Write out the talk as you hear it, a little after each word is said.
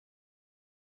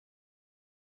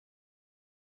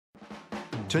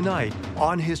Tonight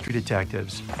on History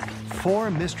Detectives,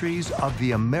 4 mysteries of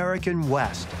the American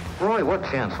West. Roy, what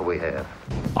chance will we have?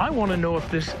 I want to know if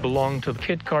this belonged to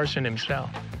Kit Carson himself.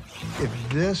 If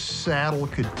this saddle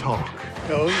could talk.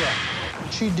 Oh, yeah.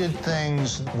 She did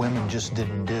things women just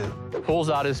didn't do. Pulls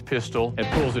out his pistol and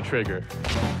pulls the trigger.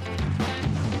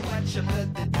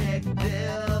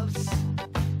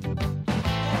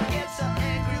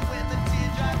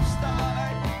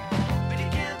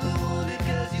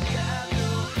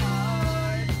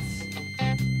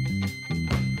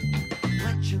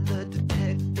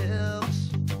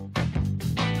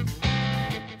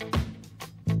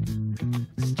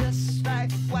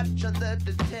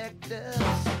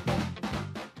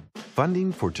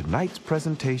 Funding for tonight's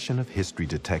presentation of History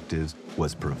Detectives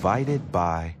was provided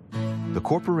by the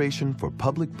Corporation for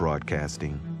Public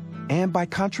Broadcasting and by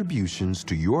contributions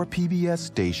to your PBS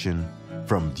station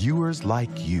from viewers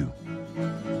like you.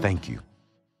 Thank you.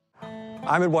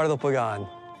 I'm Eduardo Pagan.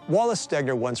 Wallace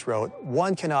Stegner once wrote,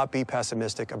 "One cannot be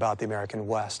pessimistic about the American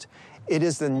West. It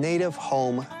is the native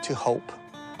home to hope."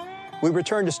 We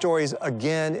return to stories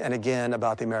again and again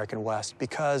about the American West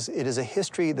because it is a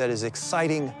history that is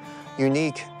exciting,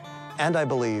 unique, and I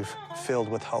believe, filled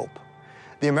with hope.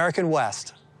 The American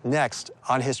West, next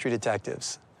on History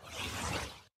Detectives.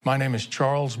 My name is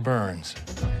Charles Burns.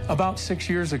 About 6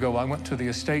 years ago, I went to the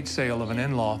estate sale of an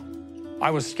in-law. I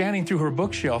was scanning through her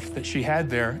bookshelf that she had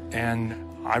there, and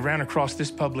I ran across this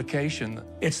publication.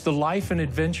 It's The Life and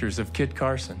Adventures of Kit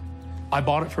Carson. I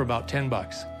bought it for about 10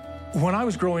 bucks. When I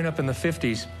was growing up in the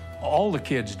 50s, all the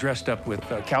kids dressed up with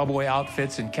cowboy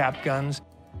outfits and cap guns.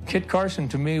 Kit Carson,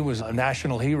 to me, was a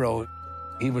national hero.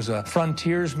 He was a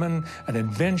frontiersman, an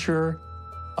adventurer,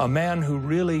 a man who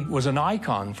really was an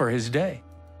icon for his day.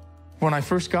 When I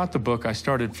first got the book, I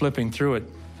started flipping through it.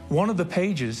 One of the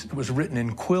pages was written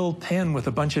in quill pen with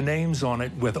a bunch of names on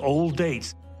it with old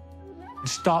dates. It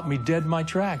stopped me dead in my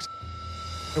tracks.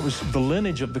 It was the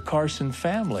lineage of the Carson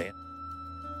family.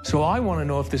 So I want to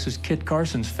know if this is Kit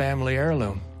Carson's family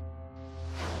heirloom.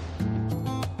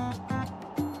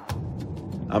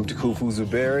 I'm Takufu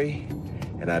Zuberi,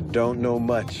 and I don't know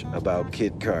much about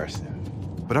Kit Carson.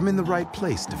 But I'm in the right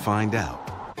place to find out.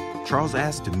 Charles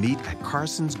asked to meet at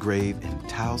Carson's grave in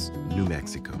Taos, New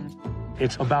Mexico.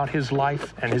 It's about his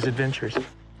life and his adventures.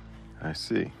 I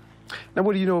see. Now,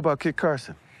 what do you know about Kit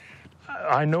Carson?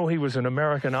 I know he was an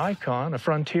American icon, a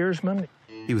frontiersman.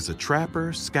 He was a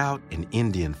trapper, scout, and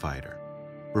Indian fighter.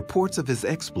 Reports of his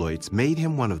exploits made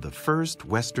him one of the first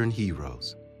Western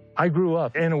heroes. I grew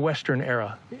up in a Western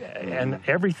era, and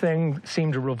everything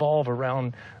seemed to revolve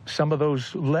around some of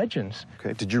those legends.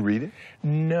 Okay, did you read it?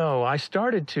 No, I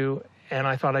started to, and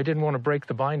I thought I didn't want to break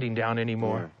the binding down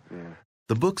anymore. Yeah.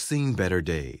 The book's seen better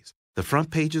days. The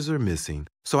front pages are missing,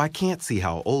 so I can't see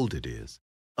how old it is.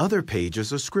 Other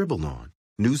pages are scribbled on.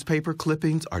 Newspaper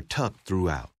clippings are tucked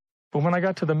throughout. But when I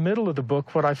got to the middle of the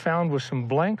book, what I found was some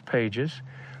blank pages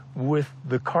with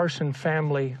the Carson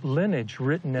family lineage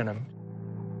written in them.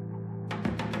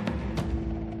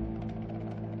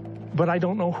 But I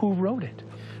don't know who wrote it.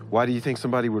 Why do you think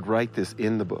somebody would write this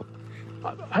in the book?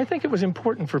 I think it was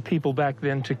important for people back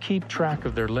then to keep track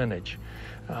of their lineage,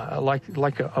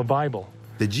 like a Bible.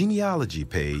 The genealogy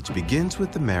page begins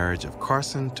with the marriage of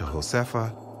Carson to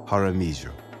Josefa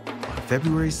Jaramillo on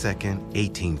February 2nd,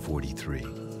 1843.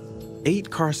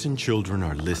 8 Carson children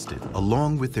are listed,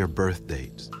 along with their birth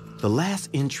dates. The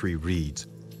last entry reads,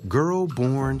 girl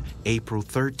born April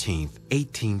 13th,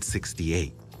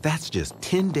 1868. That's just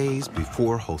 10 days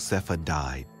before Josefa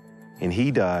died. And he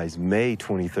dies May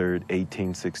 23rd,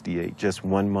 1868, just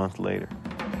 1 month later.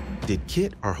 Did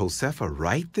Kit or Josefa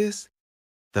write this?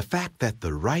 The fact that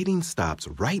the writing stops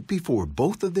right before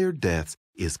both of their deaths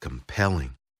is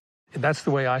compelling. That's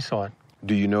the way I saw it.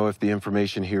 Do you know if the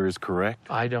information here is correct?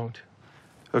 I don't.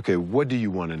 Okay, what do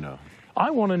you want to know? I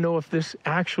want to know if this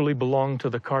actually belonged to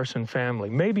the Carson family,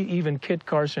 maybe even Kit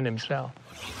Carson himself.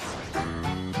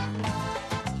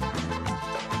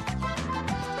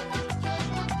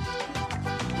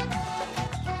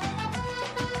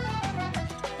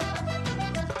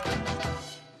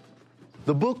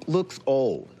 The book looks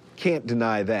old, can't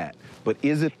deny that. But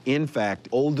is it, in fact,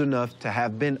 old enough to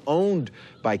have been owned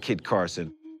by Kit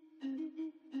Carson?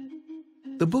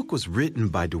 The book was written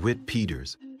by DeWitt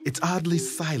Peters. It's oddly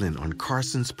silent on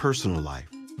Carson's personal life.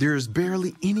 There is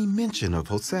barely any mention of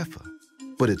Josefa,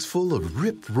 but it's full of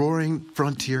rip-roaring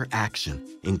frontier action,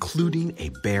 including a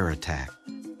bear attack.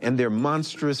 and their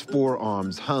monstrous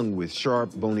forearms hung with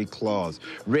sharp, bony claws,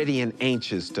 ready and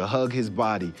anxious to hug his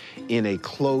body in a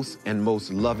close and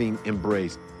most loving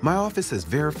embrace. My office has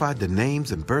verified the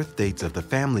names and birth dates of the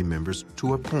family members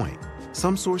to a point.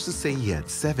 Some sources say he had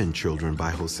 7 children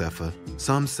by Josefa,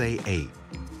 some say 8.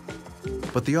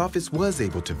 But the office was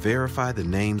able to verify the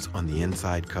names on the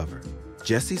inside cover.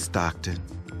 Jesse Stockton,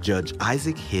 Judge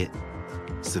Isaac Hitt,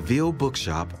 Seville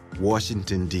Bookshop,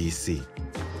 Washington, D.C.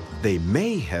 They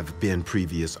may have been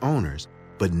previous owners,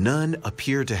 but none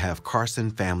appear to have Carson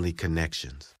family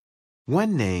connections.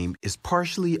 One name is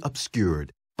partially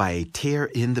obscured by a tear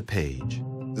in the page.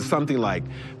 Something like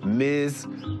Ms.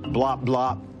 Blop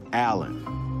Blop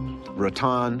Allen,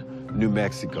 Raton, New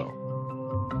Mexico.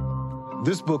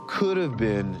 This book could have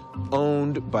been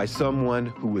owned by someone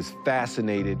who was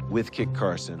fascinated with Kit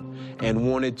Carson and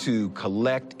wanted to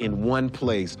collect in one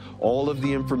place all of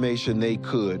the information they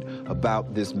could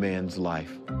about this man's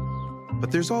life.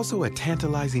 But there's also a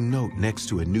tantalizing note next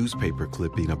to a newspaper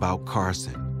clipping about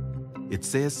Carson. It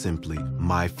says simply,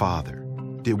 "My father."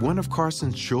 Did one of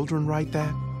Carson's children write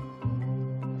that?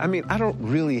 I mean, I don't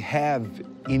really have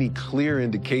any clear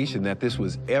indication that this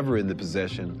was ever in the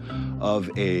possession of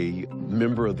a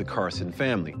member of the Carson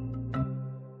family.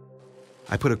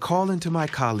 I put a call into my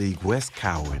colleague Wes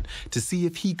Cowan to see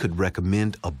if he could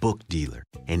recommend a book dealer,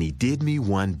 and he did me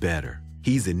one better.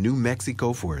 He's in New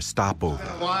Mexico for a stopover.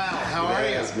 Wow, how are you?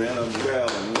 Yes, man,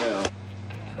 I'm well.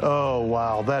 Oh,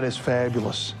 wow, that is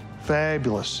fabulous.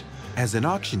 Fabulous. As an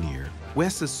auctioneer,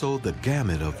 Wes has sold the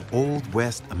gamut of Old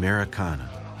West Americana.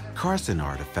 Carson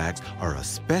artifacts are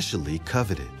especially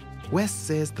coveted. West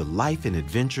says the life and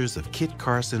adventures of Kit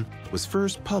Carson was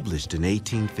first published in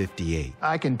 1858.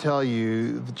 I can tell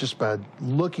you just by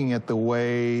looking at the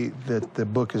way that the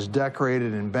book is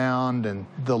decorated and bound and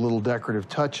the little decorative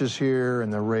touches here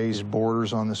and the raised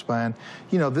borders on the spine,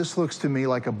 you know, this looks to me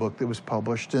like a book that was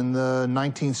published in the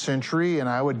 19th century, and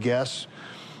I would guess,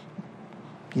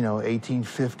 you know,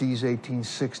 1850s,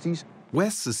 1860s.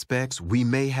 West suspects we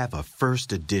may have a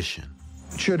first edition.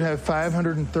 It should have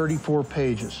 534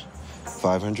 pages.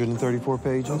 534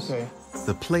 pages? Okay.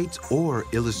 The plates or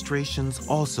illustrations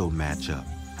also match up.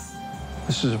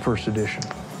 This is a first edition.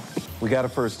 We got a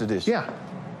first edition. Yeah.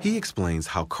 He explains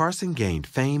how Carson gained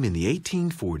fame in the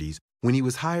 1840s when he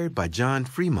was hired by John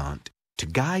Fremont to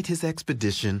guide his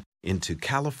expedition into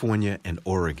California and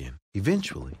Oregon.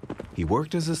 Eventually, he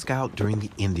worked as a scout during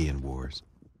the Indian Wars.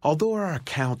 Although our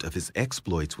account of his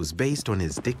exploits was based on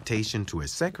his dictation to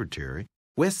his secretary,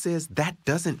 West says that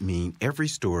doesn't mean every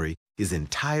story is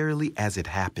entirely as it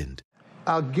happened.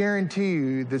 I'll guarantee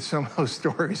you that some of those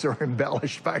stories are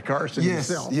embellished by Carson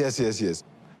himself. Yes.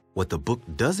 What the book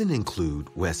doesn't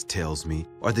include, West tells me,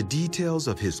 are the details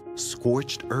of his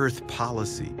scorched earth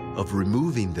policy of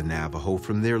removing the Navajo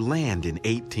from their land in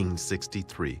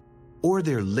 1863, or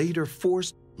their later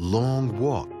forced long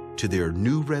walk to their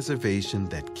new reservation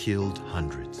that killed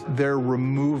hundreds. Their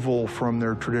removal from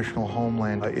their traditional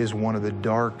homeland is one of the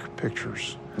dark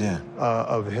pictures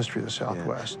of the history of the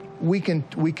Southwest. Yeah. We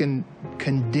can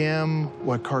condemn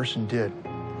what Carson did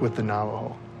with the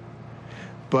Navajo,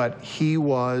 but he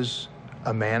was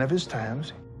a man of his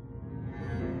times.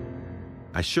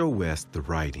 I show West the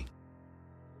writing.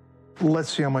 Let's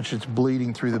see how much it's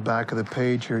bleeding through the back of the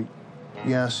page here.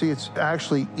 Yeah, see, it's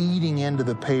actually eating into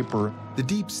the paper. The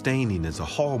deep staining is a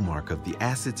hallmark of the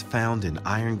acids found in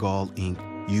iron gall ink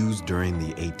used during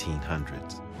the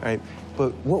 1800s. Right,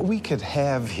 but what we could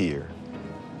have here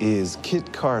is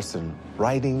Kit Carson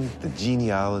writing the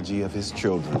genealogy of his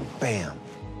children. Bam.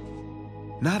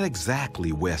 Not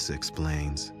exactly, Wes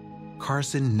explains.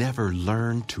 Carson never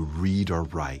learned to read or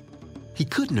write. He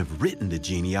couldn't have written the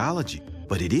genealogy,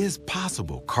 but it is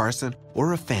possible Carson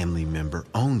or a family member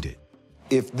owned it.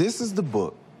 If this is the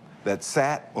book that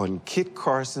sat on Kit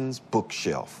Carson's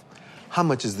bookshelf, how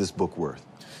much is this book worth?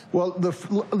 Well,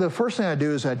 the first thing I'd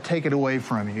do is I'd take it away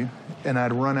from you, and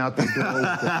I'd run out the door with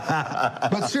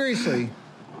it. But seriously,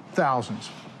 thousands.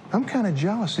 I'm kind of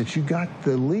jealous that you got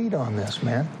the lead on this,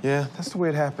 man. Yeah, that's the way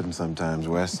it happens sometimes,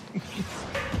 Wes.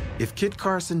 If Kit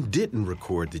Carson didn't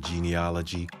record the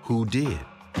genealogy, who did?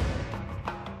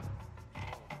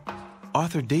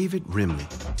 Author David Rimley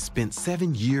spent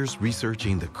 7 years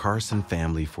researching the Carson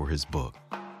family for his book.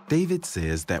 David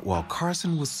says that while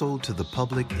Carson was sold to the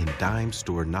public in dime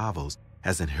store novels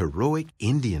as an heroic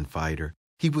Indian fighter,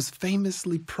 he was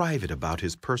famously private about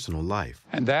his personal life.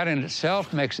 And that in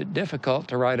itself makes it difficult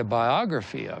to write a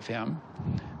biography of him,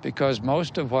 because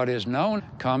most of what is known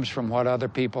comes from what other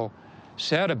people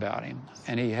said about him,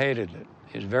 and he hated it.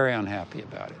 He was very unhappy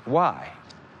about it. Why?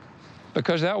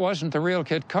 Because that wasn't the real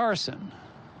Kit Carson.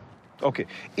 Okay,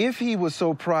 if he was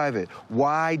so private,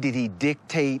 why did he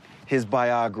dictate his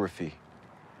biography?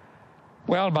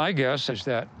 Well, my guess is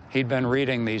that he'd been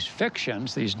reading these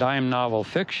fictions, these dime novel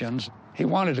fictions. He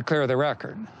wanted to clear the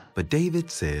record. But David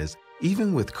says,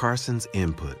 even with Carson's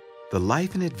input, the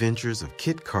life and adventures of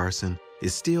Kit Carson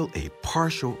is still a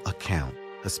partial account,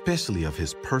 especially of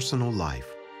his personal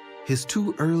life. His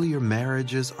 2 earlier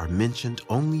marriages are mentioned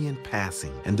only in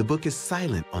passing, and the book is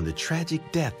silent on the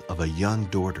tragic death of a young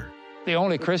daughter. The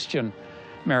only Christian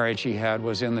marriage he had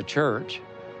was in the church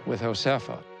with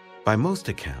Josefa. By most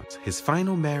accounts, his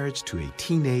final marriage to a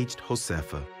teenaged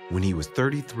Josefa when he was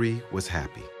 33 was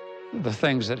happy. The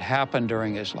things that happened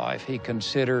during his life he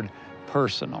considered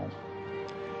personal,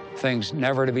 things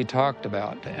never to be talked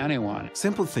about to anyone.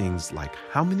 Simple things like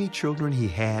how many children he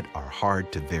had are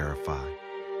hard to verify.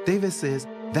 David says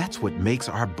that's what makes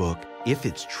our book, if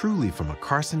it's truly from a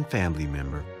Carson family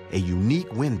member, a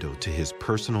unique window to his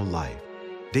personal life.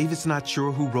 David's not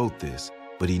sure who wrote this,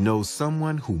 but he knows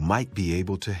someone who might be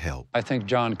able to help. I think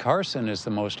John Carson is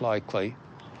the most likely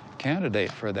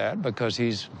candidate for that because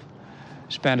he's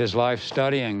spent his life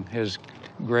studying his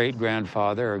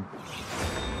great-grandfather.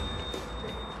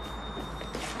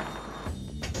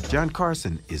 John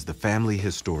Carson is the family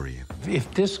historian.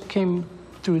 If this came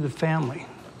through the family,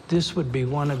 this would be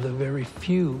one of the very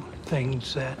few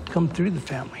things that come through the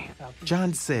family.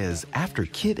 John says after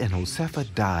Kit and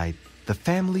Josefa died, the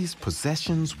family's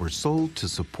possessions were sold to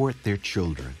support their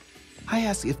children. I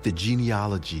ask if the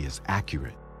genealogy is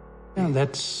accurate. Yeah,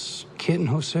 that's Kit and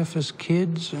Josefa's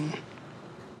kids. And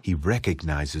he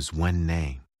recognizes one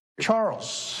name.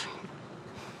 Charles.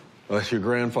 Well, that's your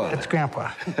grandfather. That's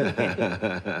Grandpa.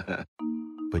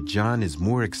 But John is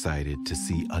more excited to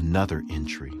see another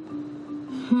entry.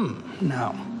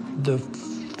 Now, the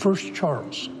first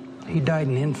Charles, he died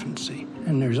in infancy,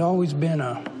 and there's always been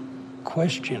a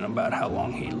question about how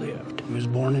long he lived. He was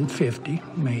born in 50,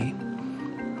 May.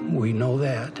 We know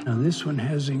that. Now, this one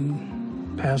has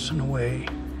him passing away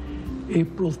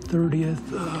April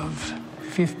 30th of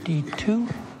 52.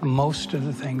 Most of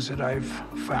the things that I've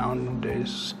found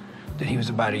is that he was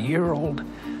about a year old.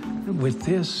 With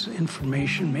this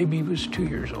information, maybe he was 2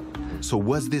 years old. So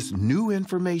was this new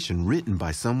information written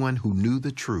by someone who knew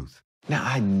the truth? Now,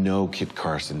 I know Kit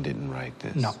Carson didn't write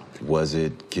this. No. Was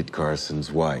it Kit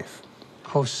Carson's wife?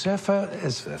 Josefa,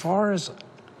 as far as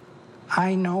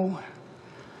I know,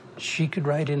 she could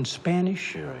write in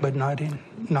Spanish, but not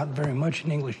very much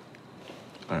in English.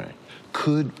 All right.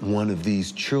 Could one of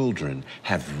these children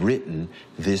have written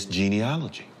this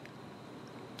genealogy?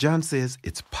 John says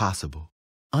it's possible.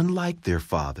 Unlike their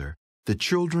father, the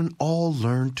children all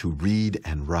learned to read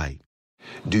and write.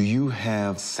 Do you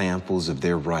have samples of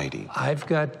their writing? I've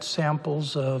got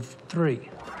samples of 3.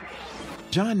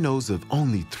 John knows of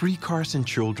only 3 Carson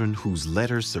children whose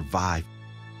letters survive: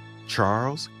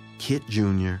 Charles, Kit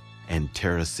Jr., and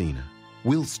Teresina.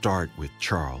 We'll start with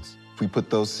Charles. If we put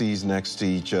those C's next to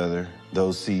each other,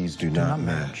 those C's do not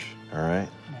match. All right?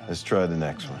 Let's try the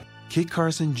next one. Kit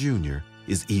Carson Jr.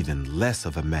 is even less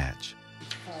of a match.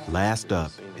 Last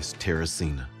up is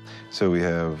Teresina. So we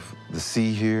have the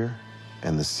C here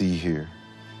and the C here.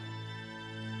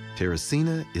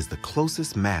 Teresina is the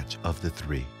closest match of the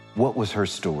 3. What was her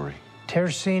story?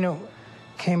 Teresina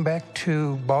came back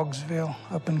to Boggsville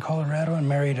up in Colorado and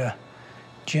married a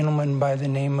gentleman by the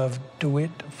name of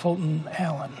DeWitt Fulton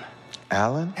Allen.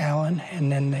 Allen? Allen,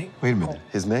 and then they... Wait a minute.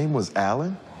 His name was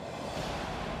Allen?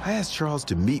 I asked Charles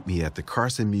to meet me at the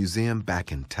Carson Museum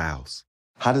back in Taos.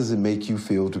 How does it make you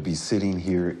feel to be sitting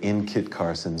here in Kit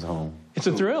Carson's home? It's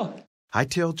a thrill. I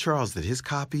tell Charles that his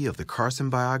copy of the Carson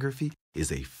biography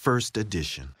is a first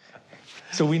edition.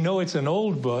 So we know it's an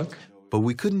old book. But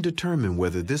we couldn't determine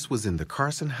whether this was in the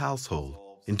Carson household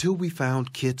until we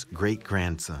found Kit's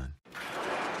great-grandson.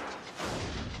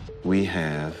 We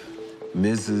have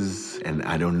Mrs., and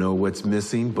I don't know what's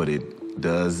missing, but it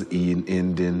does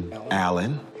end in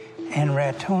Allen. And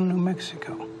Raton, New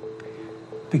Mexico,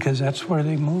 because that's where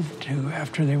they moved to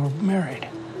after they were married.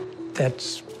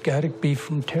 That's got to be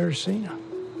from Teresina.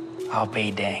 I'll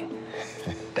be dang.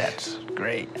 That's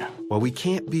great. While we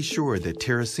can't be sure that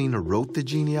Teresina wrote the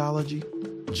genealogy,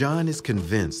 John is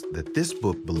convinced that this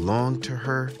book belonged to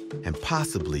her and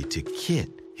possibly to Kit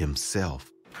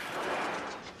himself.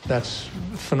 That's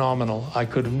phenomenal. I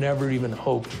could have never even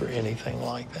hoped for anything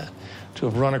like that. To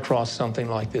have run across something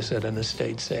like this at an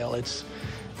estate sale, it's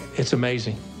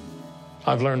amazing.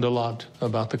 I've learned a lot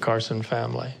about the Carson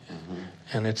family,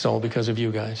 and it's all because of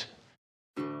you guys.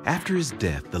 After his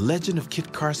death, the legend of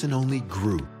Kit Carson only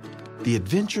grew. The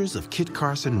Adventures of Kit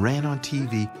Carson ran on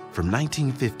TV from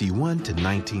 1951 to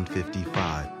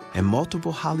 1955, and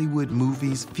multiple Hollywood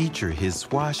movies feature his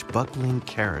swashbuckling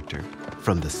character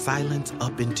from the silence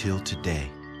up until today.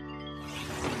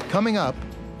 Coming up,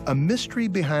 a mystery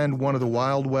behind one of the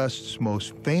Wild West's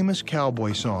most famous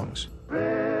cowboy songs.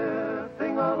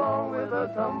 Drifting along with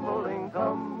a tumbling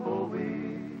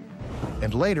tumbleweed.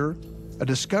 And later, a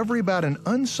discovery about an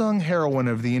unsung heroine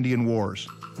of the Indian Wars.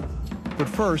 But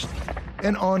first,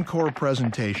 an encore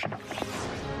presentation.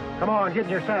 Come on, get in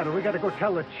your saddle. We got to go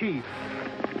tell the chief.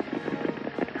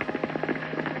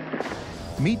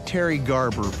 Meet Terry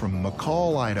Garber from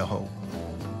McCall, Idaho.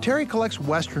 Terry collects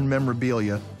Western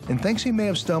memorabilia and thinks he may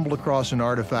have stumbled across an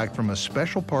artifact from a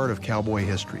special part of cowboy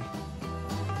history.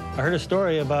 I heard a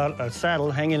story about a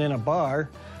saddle hanging in a bar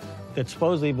that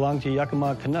supposedly belonged to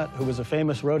Yakima Canutt, who was a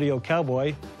famous rodeo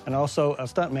cowboy and also a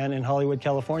stuntman in Hollywood,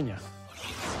 California.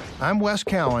 I'm Wes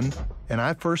Cowan, and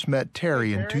I first met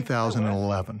Terry in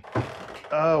 2011.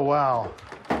 Oh, wow.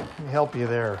 Let me help you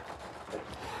there.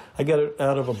 I got it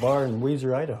out of a bar in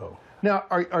Weiser, Idaho. Now,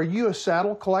 are you a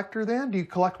saddle collector then? Do you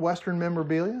collect Western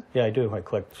memorabilia? Yeah, I do. I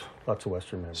collect lots of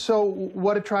Western memorabilia. So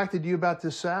what attracted you about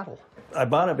this saddle? I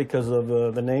bought it because of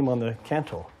the name on the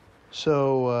cantle.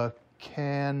 So,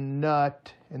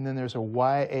 Canutt, and then there's a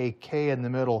Y-A-K in the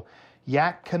middle.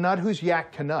 Yak Canutt? Who's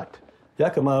Yak Canutt?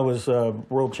 Yakima was a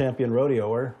world champion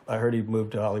rodeoer. I heard he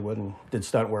moved to Hollywood and did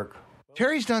stunt work.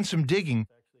 Terry's done some digging,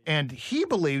 and he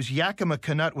believes Yakima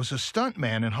Canutt was a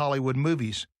stuntman in Hollywood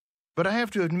movies. But I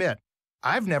have to admit,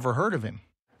 I've never heard of him.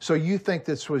 So you think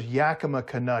this was Yakima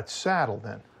Canutt's saddle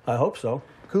then? I hope so.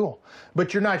 Cool.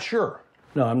 But you're not sure?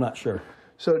 No, I'm not sure.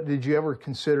 So did you ever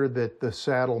consider that the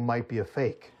saddle might be a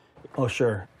fake? Oh,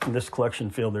 sure. In this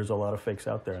collection field, there's a lot of fakes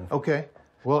out there. Okay.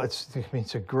 Well, it's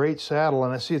a great saddle,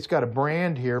 and I see it's got a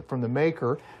brand here from the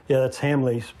maker. Yeah, that's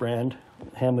Hamley's brand.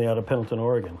 Hamley out of Pendleton,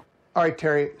 Oregon. All right,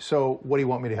 Terry, so what do you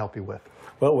want me to help you with?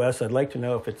 Well, Wes, I'd like to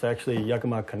know if it's actually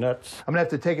Yakima Canutt's. I'm gonna have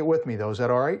to take it with me, though. Is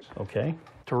that all right? Okay.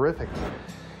 Terrific.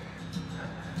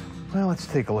 Well, let's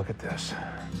take a look at this.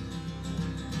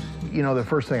 You know, the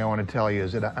first thing I want to tell you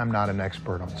is that I'm not an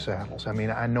expert on saddles. I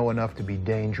mean, I know enough to be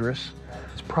dangerous.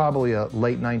 It's probably a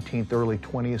late 19th, early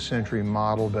 20th century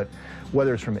model, but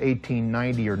whether it's from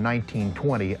 1890 or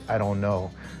 1920, I don't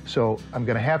know. So I'm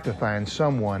going to have to find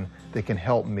someone that can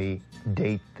help me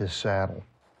date this saddle.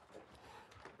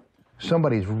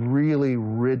 Somebody's really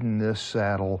ridden this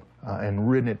saddle and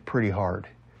ridden it pretty hard.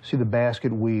 See the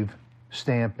basket weave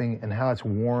stamping and how it's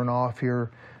worn off here?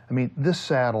 I mean, this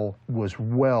saddle was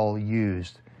well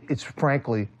used. It's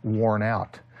frankly worn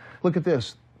out. Look at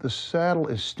this. The saddle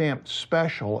is stamped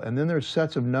special, and then there's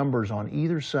sets of numbers on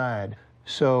either side.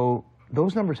 So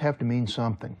those numbers have to mean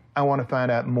something. I want to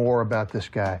find out more about this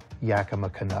guy, Yakima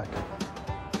Canutt.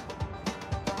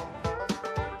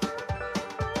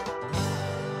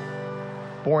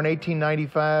 Born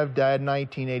 1895, died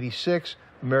 1986,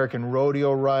 American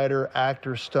rodeo rider,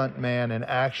 actor, stuntman, and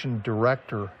action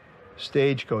director.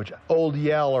 Stagecoach, Old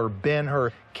Yeller,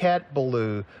 Ben-Hur, Cat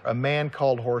Ballou, A Man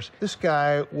Called Horse. This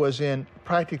guy was in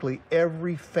practically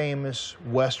every famous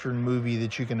Western movie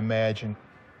that you can imagine.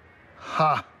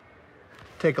 Ha!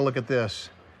 Take a look at this.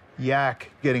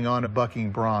 Yak getting on a bucking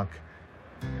bronc.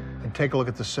 And take a look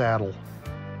at the saddle.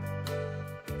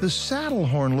 The saddle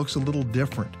horn looks a little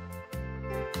different.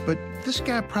 But this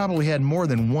guy probably had more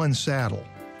than one saddle.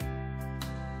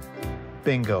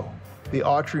 Bingo. The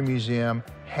Autry Museum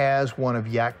has one of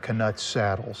Yak Canutt's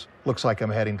saddles. Looks like I'm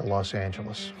heading to Los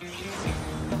Angeles.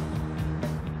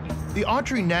 The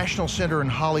Autry National Center in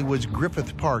Hollywood's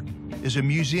Griffith Park is a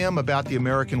museum about the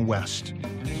American West.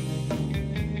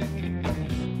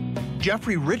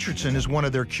 Jeffrey Richardson is one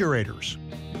of their curators.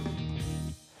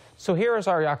 So here is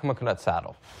our Yakima Canutt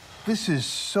saddle. This is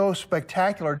so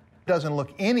spectacular. Doesn't look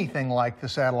anything like the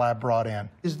saddle I brought in.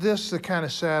 Is this the kind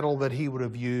of saddle that he would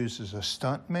have used as a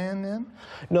stuntman then?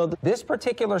 No, this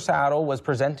particular saddle was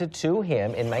presented to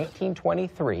him in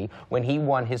 1923 when he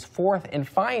won his fourth and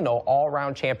final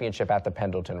all-round championship at the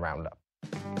Pendleton Roundup.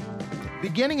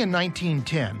 Beginning in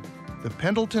 1910, the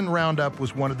Pendleton Roundup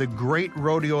was one of the great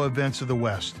rodeo events of the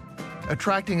West,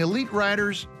 attracting elite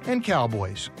riders and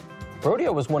cowboys.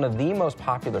 Rodeo was one of the most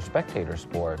popular spectator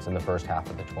sports in the first half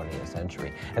of the 20th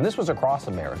century. And this was across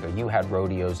America. You had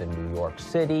rodeos in New York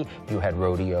City, you had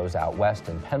rodeos out west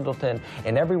in Pendleton,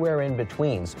 and everywhere in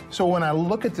between. So when I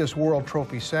look at this World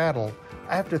Trophy saddle,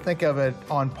 I have to think of it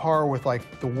on par with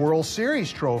like the World Series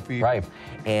trophy. Right.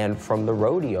 And from the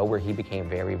rodeo, where he became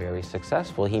very, very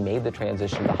successful, he made the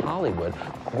transition to Hollywood.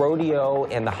 Rodeo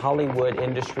and the Hollywood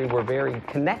industry were very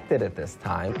connected at this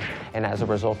time. And as a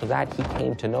result of that, he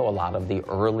came to know a lot of the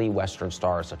early Western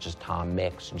stars, such as Tom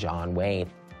Mix, John Wayne.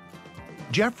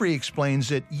 Jeffrey explains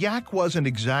that Yak wasn't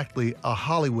exactly a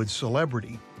Hollywood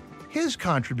celebrity. His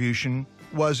contribution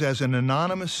was as an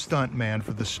anonymous stuntman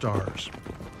for the stars.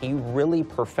 He really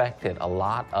perfected a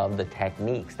lot of the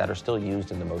techniques that are still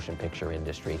used in the motion picture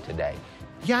industry today.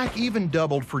 Yak even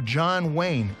doubled for John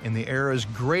Wayne in the era's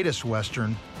greatest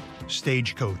Western,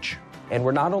 Stagecoach. And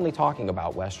we're not only talking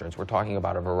about Westerns, we're talking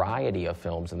about a variety of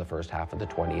films in the first half of the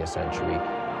 20th century.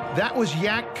 That was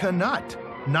Yak Canutt,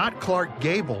 not Clark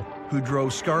Gable, who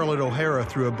drove Scarlett O'Hara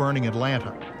through a burning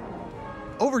Atlanta.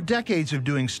 Over decades of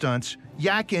doing stunts,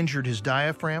 Yak injured his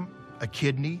diaphragm, a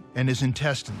kidney, and his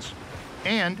intestines.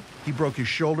 And he broke his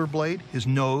shoulder blade, his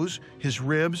nose, his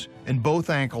ribs, and both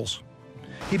ankles.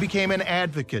 He became an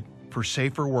advocate for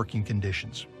safer working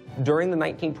conditions. During the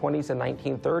 1920s and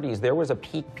 1930s, there was a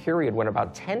peak period when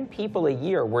about 10 people a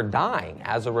year were dying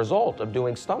as a result of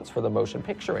doing stunts for the motion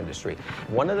picture industry.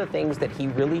 One of the things that he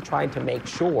really tried to make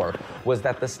sure was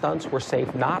that the stunts were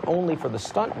safe not only for the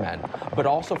stuntmen, but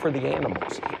also for the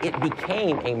animals. It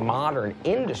became a modern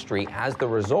industry as the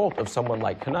result of someone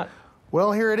like Canutt.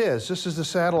 Well, here it is. This is the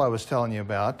saddle I was telling you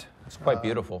about. It's quite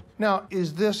beautiful. Now,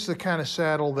 is this the kind of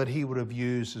saddle that he would have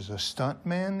used as a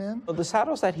stuntman then? Well, the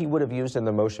saddles that he would have used in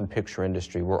the motion picture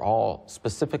industry were all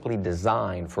specifically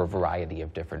designed for a variety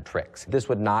of different tricks. This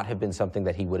would not have been something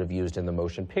that he would have used in the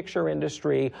motion picture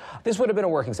industry. This would have been a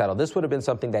working saddle. This would have been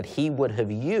something that he would have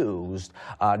used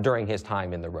during his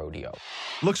time in the rodeo.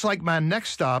 Looks like my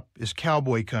next stop is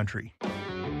cowboy country.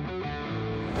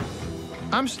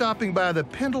 I'm stopping by the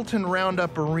Pendleton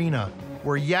Roundup Arena,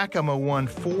 where Yakima won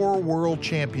 4 world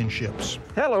championships.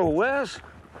 Hello, Wes.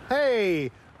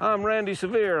 Hey. I'm Randy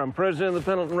Sevier. I'm president of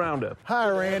the Pendleton Roundup. Hi,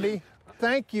 Randy.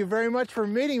 Thank you very much for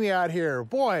meeting me out here.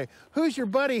 Boy, who's your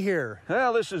buddy here?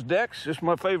 Well, this is Dex. This is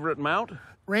my favorite mount.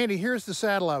 Randy, here's the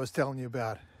saddle I was telling you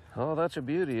about. Oh, that's a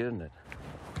beauty, isn't it?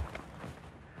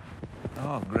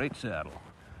 Oh, great saddle.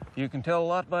 You can tell a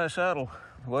lot by a saddle.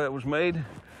 The way it was made,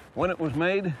 when it was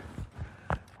made.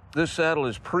 This saddle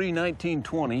is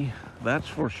pre-1920, that's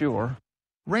for sure.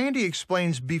 Randy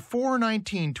explains before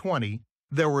 1920,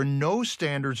 there were no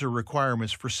standards or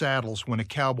requirements for saddles when a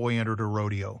cowboy entered a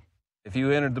rodeo. If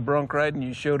you entered the bronc riding,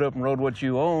 you showed up and rode what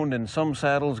you owned, and some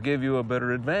saddles give you a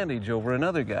better advantage over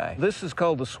another guy. This is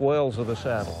called the swells of the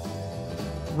saddle.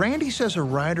 Randy says a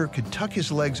rider could tuck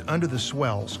his legs under the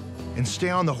swells and stay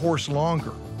on the horse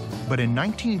longer. But in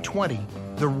 1920,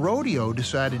 the rodeo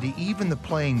decided to even the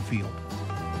playing field.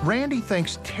 Randy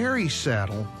thinks Terry's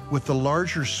saddle, with the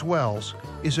larger swells,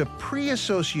 is a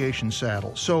pre-association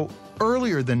saddle, so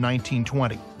earlier than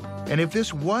 1920. And if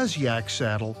this was Yak's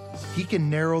saddle, he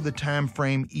can narrow the time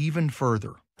frame even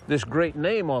further. This great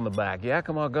name on the back,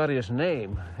 Yakima got his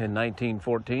name in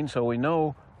 1914, so we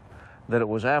know that it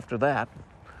was after that.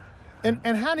 And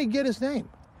how did he get his name?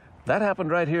 That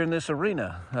happened right here in this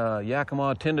arena. Yakima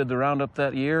attended the roundup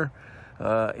that year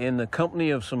in the company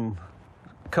of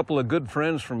couple of good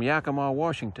friends from Yakima,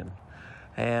 Washington.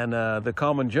 And the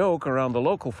common joke around the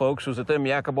local folks was that them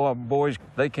Yakima boys,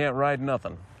 they can't ride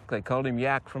nothing. They called him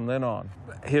Yak from then on.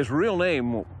 His real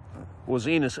name was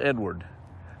Enos Edward.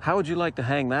 How would you like to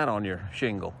hang that on your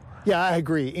shingle? Yeah, I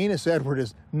agree. Enos Edward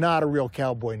is not a real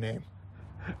cowboy name.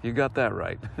 You got that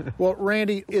right. Well,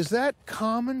 Randy, is that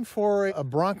common for a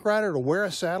bronc rider to wear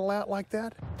a saddle out like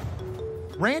that?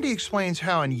 Randy explains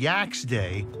how in Yak's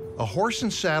day, a horse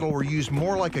and saddle were used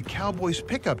more like a cowboy's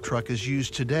pickup truck is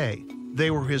used today. They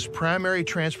were his primary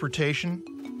transportation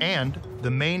and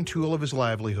the main tool of his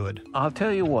livelihood. I'll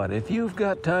tell you what, if you've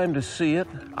got time to see it,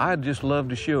 I'd just love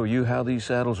to show you how these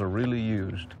saddles are really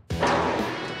used.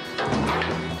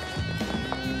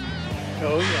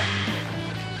 Oh, yeah.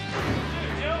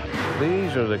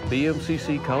 These are the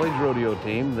BMCC College Rodeo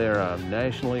team. They're a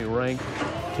nationally ranked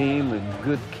team with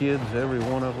good kids, every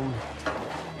one of them.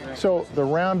 So the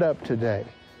roundup today,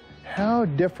 how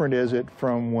different is it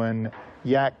from when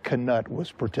Yak Canutt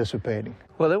was participating?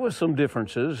 Well, there was some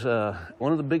differences.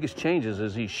 One of the biggest changes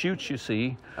is these chutes you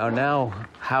see are now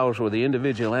housed where the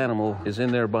individual animal is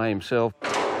in there by himself.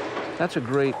 That's a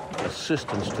great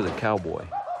assistance to the cowboy.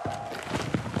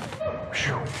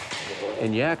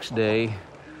 In Yak's day,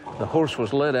 the horse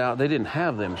was let out. They didn't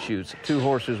have them chutes. 2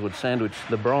 horses would sandwich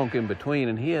the bronc in between,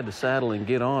 and he had to saddle and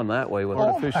get on that way with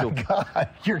artificial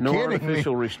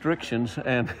restrictions,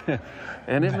 and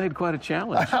it made quite a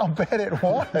challenge. I'll bet it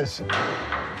was.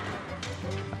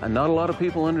 And not a lot of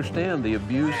people understand the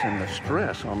abuse and the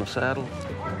stress on the saddle.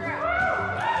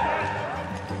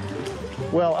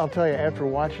 Well, I'll tell you, after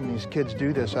watching these kids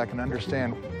do this, I can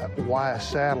understand why a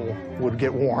saddle would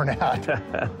get worn out.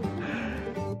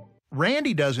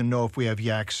 Randy doesn't know if we have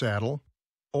Yak's saddle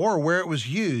or where it was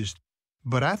used,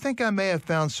 but I think I may have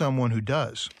found someone who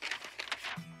does.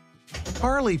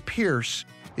 Harley Pierce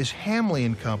is Hamley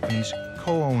 & Company's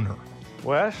co-owner.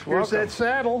 Wes, Here's that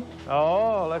saddle.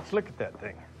 Oh, let's look at that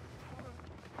thing.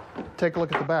 Take a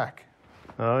look at the back.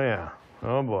 Oh, yeah.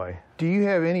 Oh, boy. Do you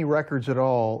have any records at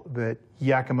all that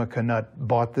Yakima Canutt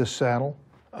bought this saddle?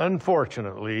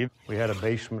 Unfortunately, we had a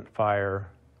basement fire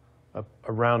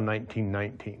around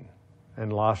 1919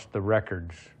 and lost the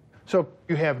records. So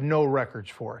you have no records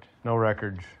for it? No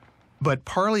records. But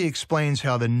Parley explains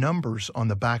how the numbers on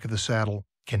the back of the saddle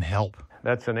can help.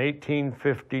 That's an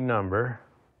 1850 number.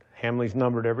 Hamley's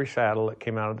numbered every saddle that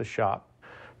came out of the shop.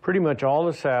 Pretty much all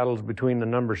the saddles between the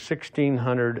numbers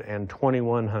 1600 and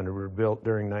 2100 were built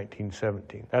during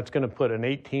 1917. That's going to put an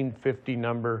 1850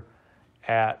 number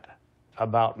at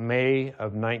about May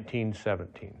of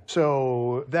 1917.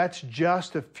 So that's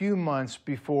just a few months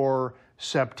before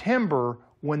September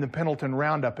when the Pendleton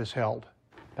Roundup is held.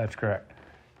 That's correct.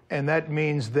 And that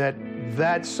means that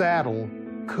that saddle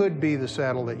could be the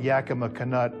saddle that Yakima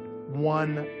Canutt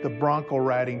won the Bronco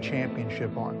riding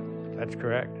championship on. That's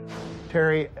correct.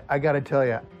 Terry, I got to tell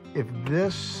you, if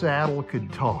this saddle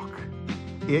could talk,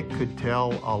 it could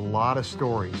tell a lot of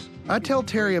stories. I tell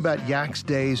Terry about Yak's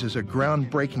days as a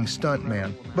groundbreaking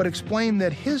stuntman, but explain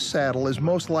that his saddle is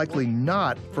most likely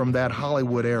not from that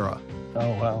Hollywood era. Oh,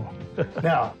 wow.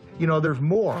 Now, you know, there's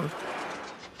more.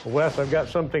 Well, Wes, I've got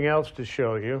something else to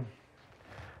show you.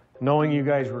 Knowing you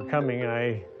guys were coming,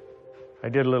 I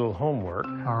did a little homework.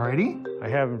 Alrighty. I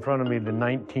have in front of me the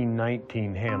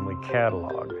 1919 Hamley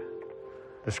catalog.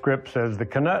 The script says, the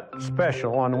Canutt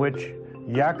Special, on which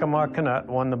Yakima Canutt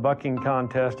won the bucking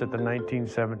contest at the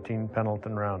 1917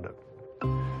 Pendleton Roundup.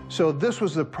 So this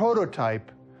was the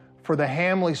prototype for the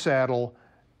Hamley saddle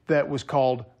that was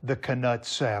called the Canutt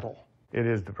saddle. It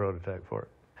is the prototype for it.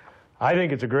 I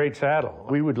think it's a great saddle.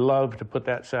 We would love to put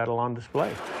that saddle on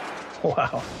display.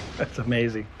 Wow, that's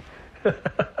amazing.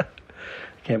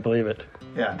 Can't believe it.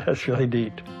 Yeah. That's really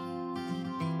neat.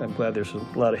 I'm glad there's a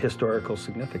lot of historical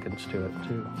significance to it,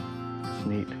 too. It's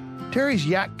neat. Terry's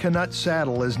Yak Canutt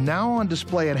saddle is now on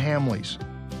display at Hamley's.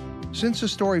 Since the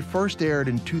story first aired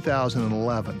in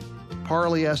 2011,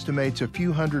 Parley estimates a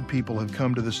few hundred people have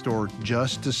come to the store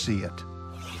just to see it.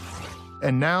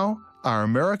 And now, our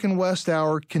American West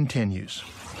Hour continues.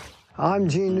 I'm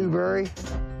Gene Newberry,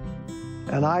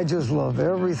 and I just love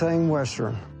everything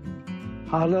Western.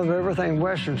 I love everything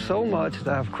Western so much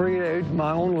that I've created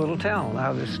my own little town. I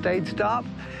have the state stop,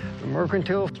 the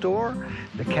mercantile store,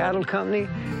 the cattle company,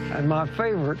 and my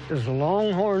favorite is the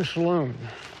Longhorn Saloon.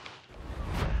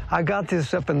 I got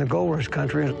this up in the Gold Rush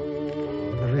country.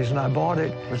 The reason I bought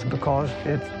it was because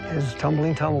it is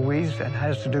Tumbling Tumbleweeds and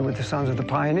has to do with the Sons of the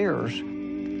Pioneers.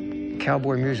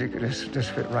 Cowboy music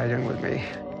just fit right in with me.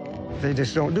 They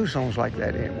just don't do songs like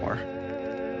that anymore.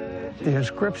 The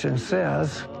inscription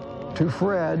says, to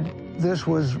Fred, this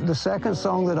was the second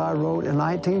song that I wrote in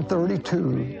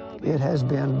 1932. It has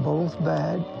been both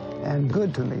bad and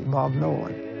good to me, Bob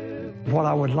Nolan. What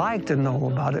I would like to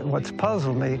know about it, what's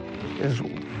puzzled me, is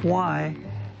why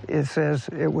it says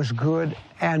it was good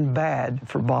and bad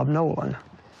for Bob Nolan.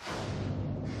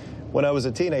 When I was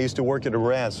a teen, I used to work at a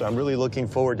ranch, so I'm really looking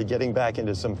forward to getting back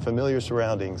into some familiar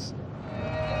surroundings.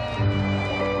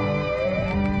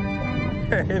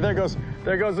 Hey, there goes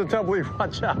the tumbleweed.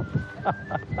 Watch out.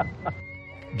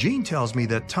 Gene tells me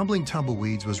that Tumbling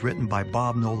Tumbleweeds was written by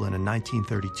Bob Nolan in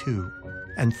 1932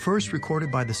 and first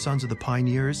recorded by the Sons of the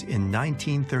Pioneers in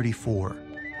 1934.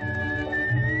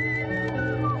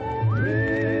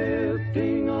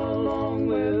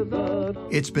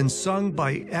 It's been sung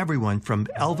by everyone from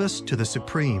Elvis to the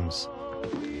Supremes.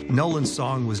 Nolan's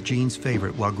song was Gene's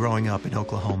favorite while growing up in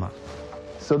Oklahoma.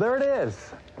 So there it is.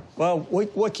 Well,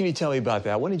 what can you tell me about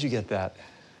that? When did you get that?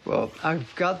 Well, I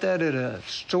got that at a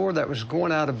store that was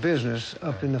going out of business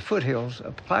up in the foothills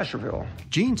of Placerville.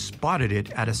 Gene spotted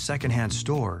it at a secondhand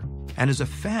store, and as a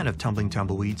fan of Tumbling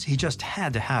Tumbleweeds, he just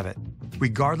had to have it,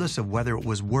 regardless of whether it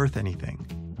was worth anything.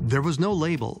 There was no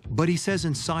label, but he says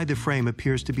inside the frame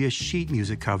appears to be a sheet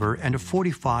music cover and a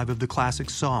 45 of the classic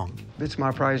song. It's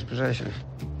my prized possession.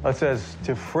 It says,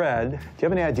 to Fred. Do you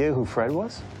have any idea who Fred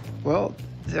was? Well,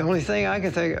 the only thing I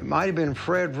can think of might have been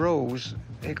Fred Rose,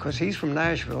 because he's from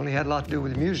Nashville and he had a lot to do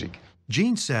with music.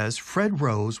 Gene says Fred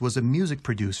Rose was a music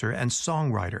producer and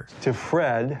songwriter. To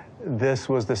Fred, this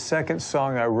was the second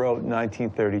song I wrote in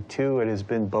 1932. It has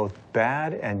been both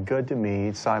bad and good to me.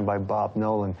 It's signed by Bob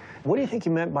Nolan. What do you think he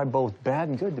meant by both bad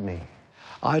and good to me?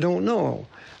 I don't know,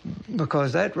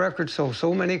 because that record sold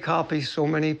so many copies, so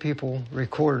many people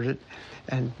recorded it,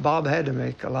 and Bob had to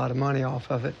make a lot of money off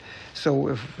of it. So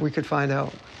if we could find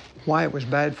out why it was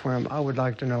bad for him, I would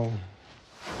like to know.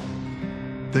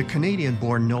 The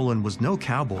Canadian-born Nolan was no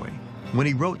cowboy. When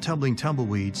he wrote Tumbling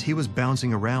Tumbleweeds, he was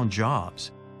bouncing around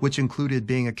jobs, which included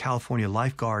being a California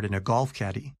lifeguard and a golf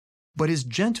caddy. But his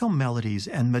gentle melodies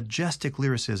and majestic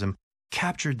lyricism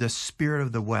captured the spirit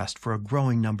of the West for a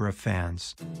growing number of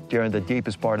fans. During the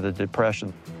deepest part of the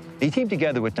Depression, he teamed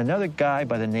together with another guy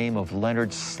by the name of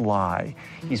Leonard Sly.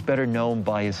 He's better known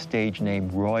by his stage name,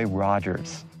 Roy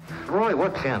Rogers. Roy,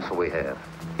 what chance will we have?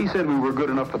 He said we were good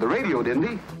enough for the radio, didn't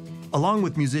he? Along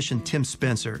with musician Tim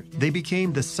Spencer, they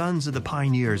became the Sons of the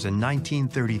Pioneers in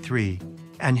 1933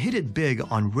 and hit it big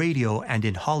on radio and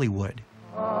in Hollywood.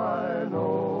 I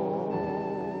know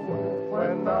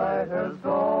when night has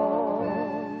gone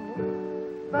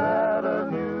that a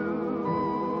new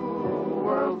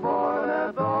world's born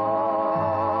at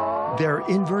dawn. Their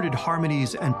inverted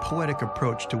harmonies and poetic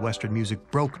approach to Western music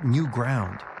broke new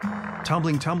ground.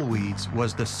 Tumbling Tumbleweeds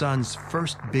was the Sons'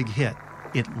 first big hit.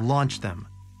 It launched them.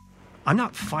 I'm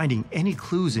not finding any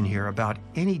clues in here about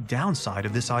any downside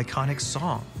of this iconic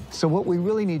song. So what we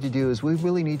really need to do is we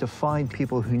really need to find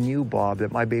people who knew Bob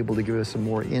that might be able to give us some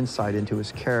more insight into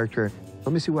his character.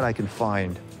 Let me see what I can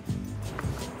find.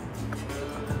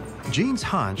 Gene's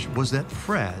hunch was that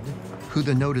Fred, who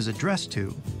the note is addressed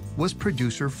to, was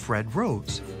producer Fred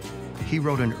Rose. He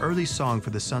wrote an early song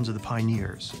for the Sons of the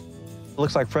Pioneers. It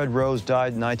looks like Fred Rose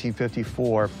died in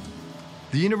 1954.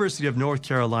 The University of North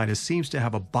Carolina seems to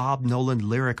have a Bob Nolan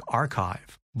lyric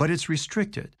archive, but it's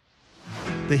restricted.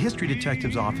 The History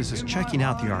Detective's office is checking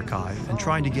out the archive and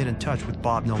trying to get in touch with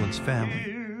Bob Nolan's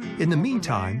family. In the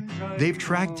meantime, they've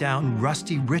tracked down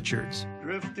Rusty Richards.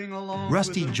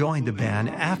 Rusty joined the band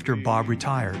after Bob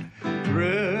retired.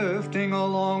 Drifting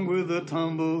along with the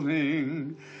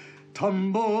tumbling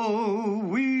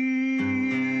tumbleweed.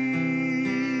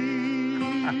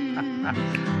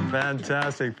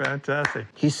 Fantastic, fantastic.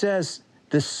 He says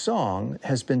this song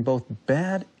has been both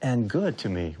bad and good to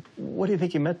me. What do you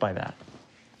think he meant by that?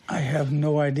 I have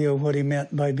no idea what he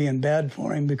meant by being bad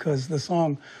for him because the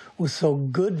song was so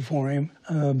good for him.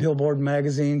 Billboard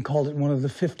magazine called it one of the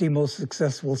 50 most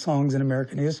successful songs in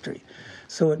American history.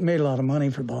 So it made a lot of money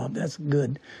for Bob. That's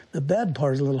good. The bad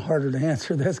part is a little harder to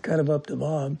answer. That's kind of up to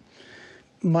Bob.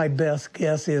 My best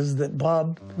guess is that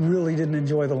Bob really didn't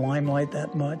enjoy the limelight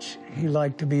that much. He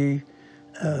liked to be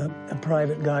a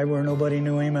private guy where nobody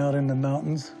knew him out in the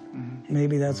mountains.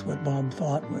 Maybe that's what Bob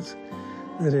thought, was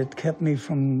that it kept me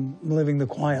from living the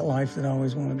quiet life that I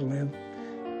always wanted to live.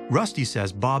 Rusty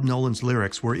says Bob Nolan's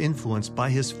lyrics were influenced by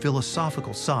his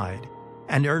philosophical side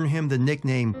and earned him the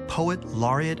nickname Poet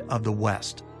Laureate of the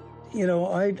West. You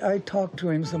know, I talk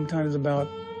to him sometimes about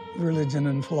religion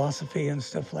and philosophy and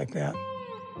stuff like that.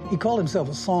 He called himself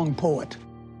a song poet.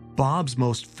 Bob's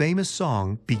most famous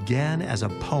song began as a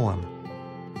poem.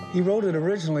 He wrote it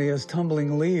originally as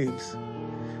Tumbling Leaves.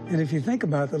 And if you think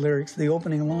about the lyrics, the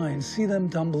opening lines, see them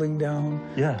tumbling down,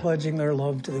 pledging their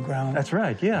love to the ground. That's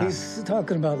right, yeah. He's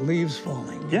talking about leaves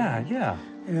falling. Yeah.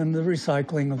 And the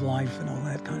recycling of life and all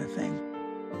that kind of thing.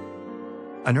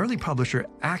 An early publisher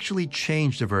actually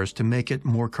changed the verse to make it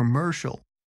more commercial.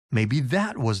 Maybe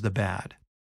that was the bad.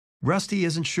 Rusty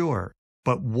isn't sure,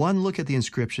 but one look at the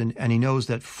inscription and he knows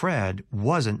that Fred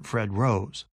wasn't Fred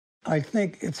Rose. I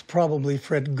think it's probably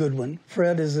Fred Goodwin.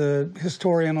 Fred is a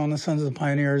historian on the Sons of the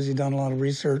Pioneers. He's done a lot of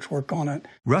research work on it.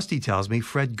 Rusty tells me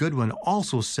Fred Goodwin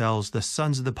also sells the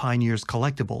Sons of the Pioneers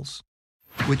collectibles,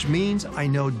 which means I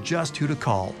know just who to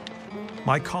call.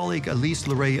 My colleague Elise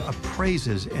LeRae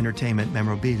appraises entertainment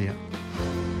memorabilia.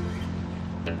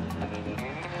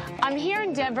 I'm here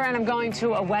in Denver and I'm going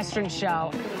to a Western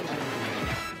show.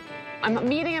 I'm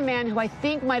meeting a man who I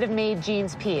think might have made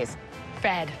Gene's piece,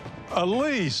 Fred.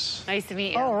 Elise. Nice to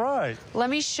meet you. All right. Let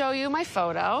me show you my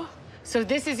photo. So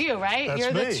this is you, right? That's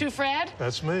You're me. the true Fred?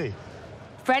 That's me.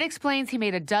 Fred explains he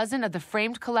made a dozen of the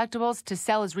framed collectibles to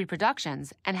sell as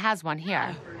reproductions and has one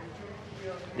here.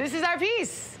 This is our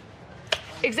piece.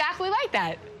 Exactly like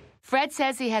that. Fred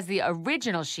says he has the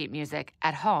original sheet music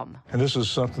at home. And this is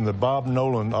something that Bob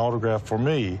Nolan autographed for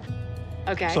me.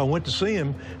 Okay. So I went to see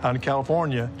him out in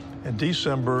California in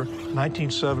December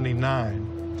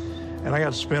 1979. And I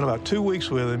got to spend about 2 weeks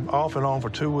with him, off and on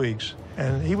for 2 weeks.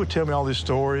 And he would tell me all these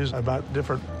stories about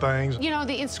different things. You know,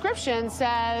 the inscription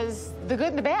says the good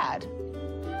and the bad.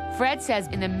 Fred says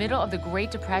in the middle of the Great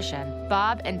Depression,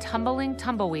 Bob and Tumbling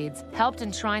Tumbleweeds helped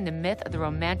enshrine the myth of the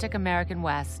romantic American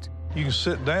West. You can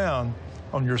sit down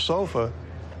on your sofa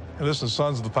and listen to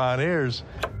Sons of the Pioneers.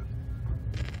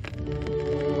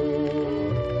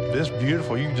 It's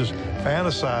beautiful. You can just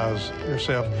fantasize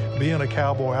yourself being a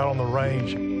cowboy out on the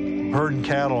range, herding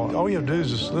cattle. All you have to do is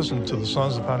just listen to the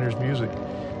Sons of the Pioneers music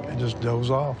and just doze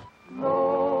off.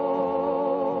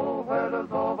 No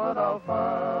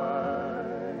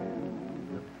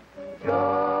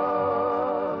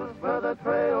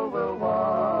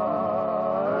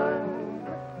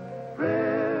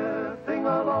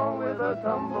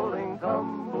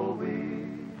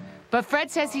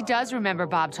Fred says he does remember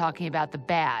Bob talking about the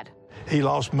bad. He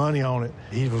lost money on it.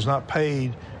 He was not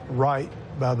paid right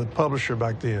by the publisher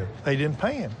back then. They didn't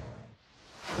pay him.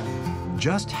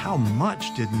 Just how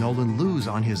much did Nolan lose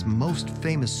on his most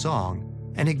famous song,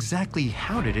 and exactly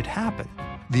how did it happen?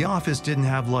 The office didn't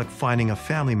have luck finding a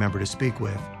family member to speak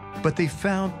with, but they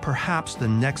found perhaps the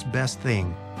next best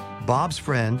thing, Bob's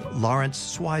friend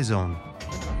Lawrence Swizone.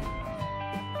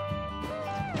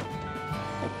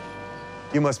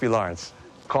 You must be Lawrence.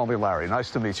 Call me Larry.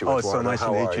 Nice to meet you. Oh, it's so Eduardo. nice to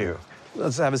How meet are you.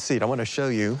 Let's have a seat. I want to show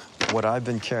you what I've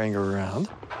been carrying around.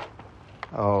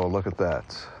 Oh, look at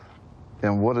that.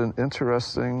 And what an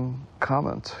interesting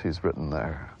comment he's written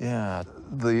there. Yeah.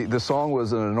 The song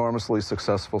was an enormously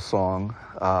successful song,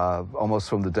 almost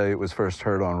from the day it was first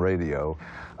heard on radio.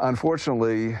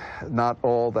 Unfortunately, not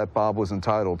all that Bob was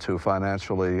entitled to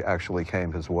financially actually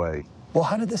came his way. Well,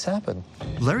 how did this happen?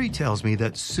 Larry tells me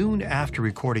that soon after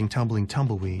recording Tumbling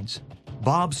Tumbleweeds,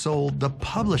 Bob sold the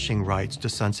publishing rights to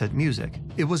Sunset Music.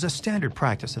 It was a standard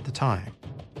practice at the time.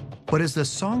 But as the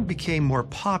song became more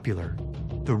popular,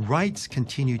 the rights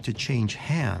continued to change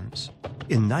hands.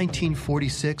 In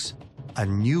 1946, a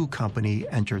new company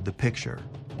entered the picture.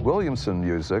 Williamson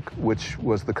Music, which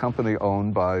was the company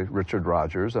owned by Richard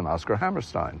Rodgers and Oscar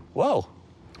Hammerstein. Whoa.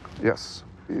 Yes.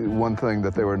 One thing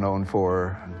that they were known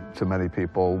for to many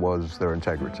people was their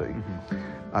integrity.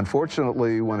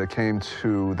 Unfortunately, when it came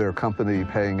to their company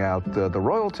paying out the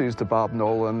royalties to Bob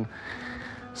Nolan,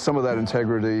 some of that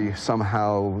integrity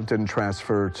somehow didn't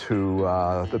transfer to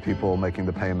the people making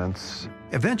the payments.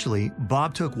 Eventually,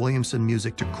 Bob took Williamson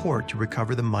Music to court to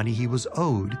recover the money he was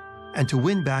owed and to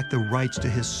win back the rights to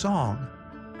his song.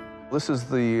 This is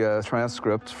the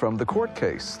transcript from the court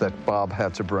case that Bob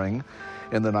had to bring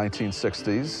in the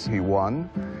 1960s. He won.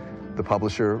 The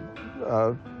publisher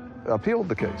appealed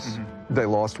the case. They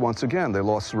lost once again. They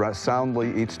lost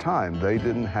soundly each time. They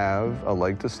didn't have a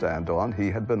leg to stand on.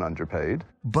 He had been underpaid.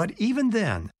 But even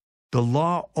then, the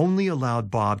law only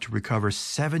allowed Bob to recover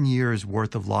 7 years'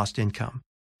 worth of lost income.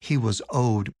 He was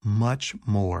owed much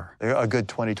more. A good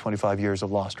 20, 25 years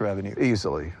of lost revenue.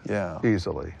 Easily. Yeah.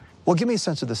 Easily. Well, give me a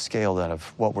sense of the scale, then, of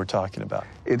what we're talking about.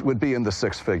 It would be in the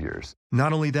six figures.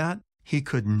 Not only that, he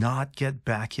could not get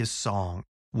back his song.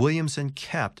 Williamson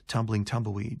kept Tumbling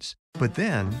Tumbleweeds. But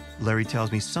then, Larry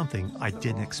tells me something I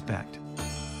didn't expect.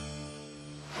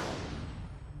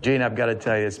 Gene, I've got to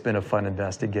tell you, it's been a fun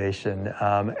investigation.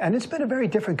 And it's been a very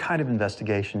different kind of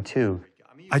investigation, too.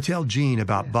 I tell Gene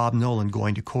about Bob Nolan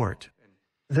going to court.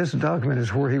 This document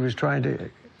is where he was trying to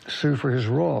sue for his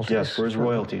royalties. Yes, for his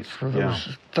royalties. For those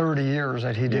 30 years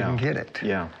that he didn't get it.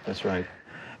 Yeah, that's right.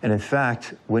 And in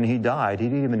fact, when he died, he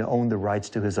didn't even own the rights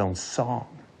to his own song.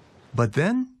 But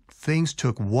then, things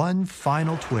took one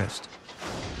final twist.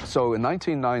 So in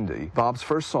 1990, Bob's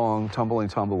first song, Tumbling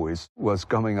Tumbleweeds, was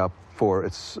coming up for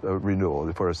its renewal,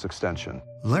 for its extension.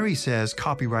 Larry says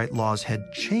copyright laws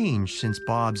had changed since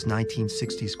Bob's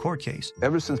 1960s court case.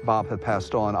 Ever since Bob had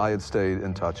passed on, I had stayed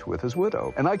in touch with his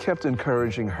widow. And I kept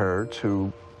encouraging her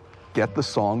to get the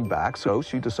song back, so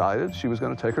she decided she was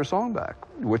going to take her song back,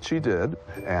 which she did.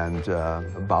 And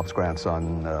Bob's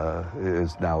grandson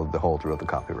is now the holder of the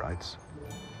copyrights.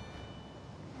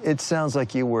 It sounds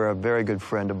like you were a very good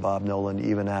friend of Bob Nolan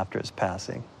even after his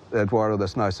passing. Eduardo,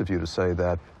 that's nice of you to say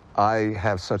that. I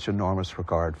have such enormous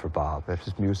regard for Bob.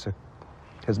 His music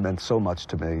has meant so much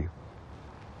to me. It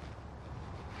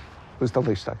was the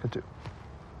least I could do.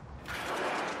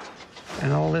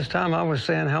 And all this time I was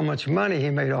saying how much money he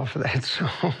made off of that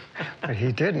song, but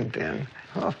he didn't then.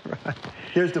 All right.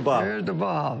 Here's the Bob. Here's the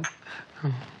Bob.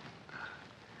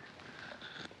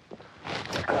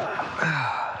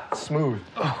 Smooth.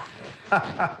 Oh.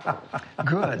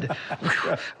 Good.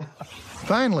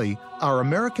 Finally, our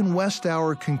American West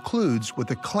Hour concludes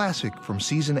with a classic from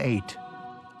Season 8.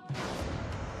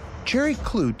 Cherry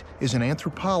Clute is an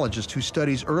anthropologist who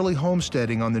studies early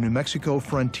homesteading on the New Mexico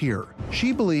frontier.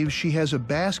 She believes she has a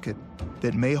basket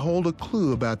that may hold a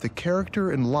clue about the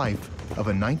character and life of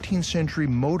a 19th century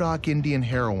Modoc Indian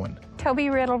heroine. Toby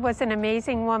Riddle was an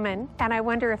amazing woman, and I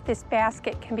wonder if this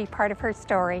basket can be part of her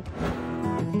story.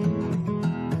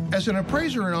 As an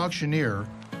appraiser and auctioneer,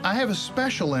 I have a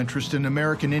special interest in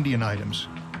American Indian items.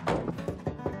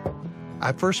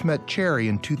 I first met Cherry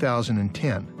in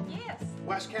 2010. Yes.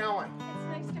 Wes Cowan. It's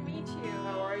nice to meet you.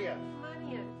 How are you? Come on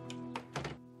in.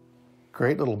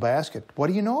 Great little basket. What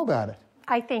do you know about it?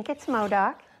 I think it's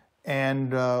Modoc.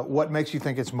 And what makes you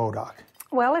think it's Modoc?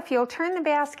 Well, if you'll turn the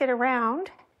basket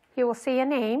around, you will see a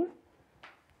name.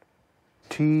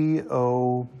 T-O-B-Y.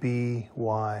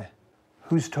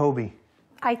 Who's Toby?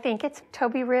 I think it's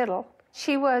Toby Riddle.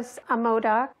 She was a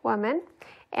Modoc woman,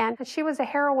 and she was a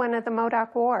heroine of the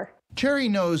Modoc War. Terry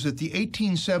knows that the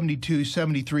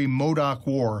 1872-73 Modoc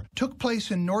War took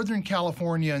place in Northern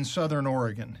California and Southern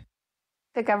Oregon.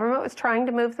 The government was trying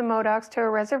to move the Modocs to a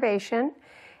reservation,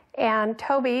 and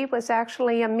Toby was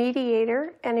actually a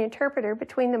mediator and interpreter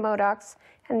between the Modocs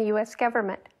and the U.S.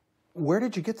 government. Where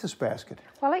did you get this basket?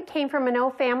 Well, it came from an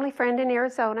old family friend in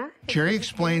Arizona. Cherry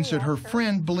explains that her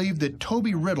friend believed that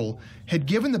Toby Riddle had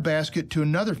given the basket to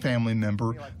another family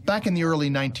member back in the early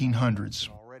 1900s.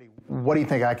 What do you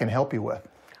think I can help you with?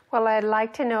 Well, I'd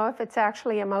like to know if it's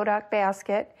actually a Modoc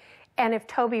basket and if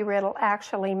Toby Riddle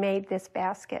actually made this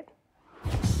basket.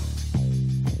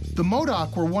 The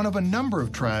Modoc were one of a number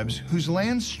of tribes whose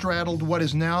lands straddled what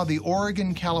is now the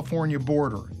Oregon-California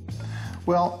border.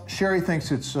 Well, Sherry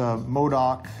thinks it's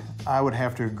Modoc. I would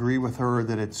have to agree with her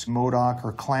that it's Modoc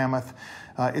or Klamath.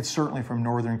 It's certainly from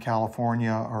Northern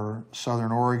California or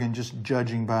Southern Oregon, just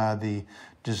judging by the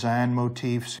design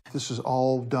motifs. This is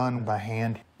all done by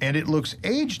hand, and it looks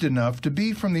aged enough to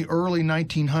be from the early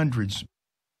 1900s,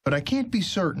 but I can't be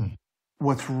certain.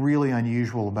 What's really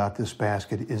unusual about this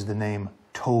basket is the name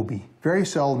Toby. Very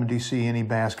seldom do you see any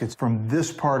baskets from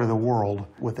this part of the world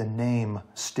with a name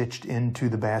stitched into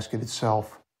the basket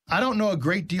itself. I don't know a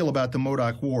great deal about the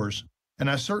Modoc Wars,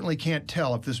 and I certainly can't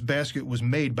tell if this basket was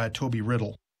made by Toby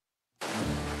Riddle.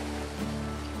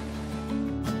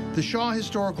 The Shaw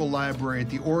Historical Library at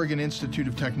the Oregon Institute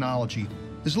of Technology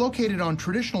is located on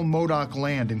traditional Modoc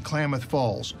land in Klamath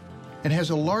Falls and has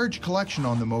a large collection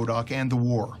on the Modoc and the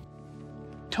war.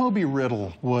 Toby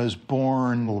Riddle was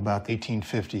born about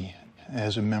 1850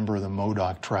 as a member of the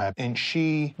Modoc tribe, and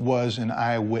she was an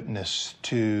eyewitness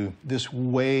to this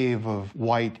wave of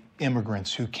white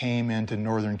immigrants who came into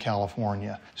Northern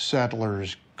California.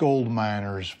 Settlers, gold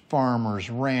miners, farmers,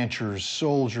 ranchers,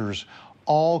 soldiers,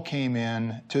 all came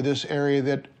in to this area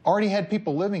that already had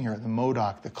people living here, the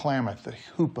Modoc, the Klamath, the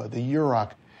Hupa, the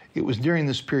Yurok. It was during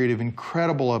this period of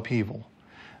incredible upheaval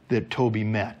that Toby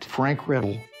met Frank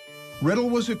Riddle. Riddle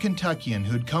was a Kentuckian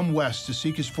who'd come west to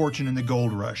seek his fortune in the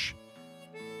gold rush.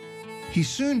 He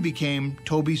soon became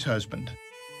Toby's husband,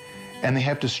 and they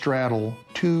have to straddle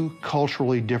two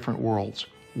culturally different worlds,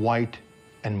 white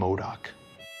and Modoc.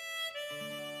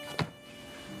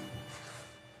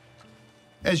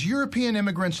 As European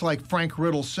immigrants like Frank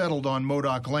Riddle settled on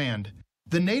Modoc land,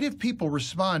 the native people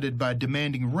responded by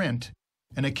demanding rent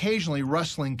and occasionally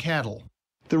rustling cattle.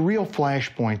 The real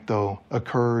flashpoint, though,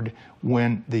 occurred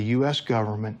when the U.S.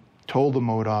 government told the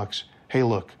Modocs, hey,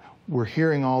 look, we're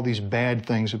hearing all these bad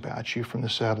things about you from the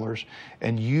settlers,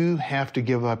 and you have to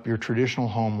give up your traditional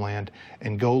homeland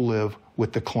and go live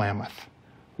with the Klamath.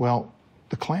 Well,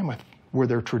 the Klamath were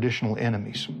their traditional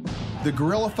enemies. The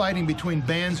guerrilla fighting between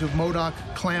bands of Modoc,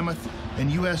 Klamath, and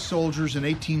U.S. soldiers in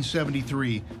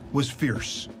 1873 was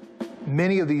fierce.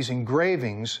 Many of these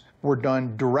engravings were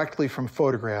done directly from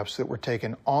photographs that were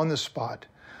taken on the spot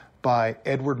by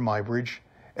Edward Muybridge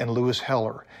and Lewis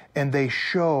Heller, and they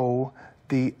show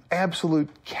the absolute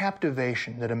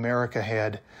captivation that America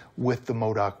had with the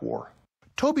Modoc War.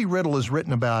 Toby Riddle is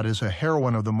written about as a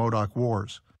heroine of the Modoc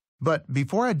Wars, but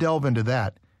before I delve into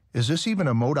that, is this even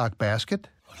a Modoc basket?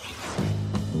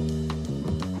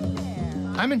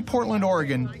 I'm in Portland,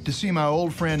 Oregon to see my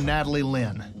old friend Natalie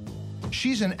Lynn.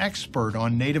 She's an expert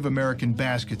on Native American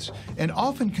baskets and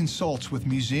often consults with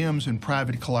museums and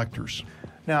private collectors.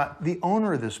 Now, the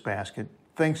owner of this basket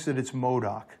thinks that it's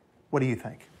Modoc. What do you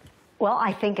think? Well,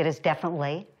 I think it is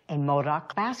definitely a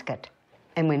Modoc basket,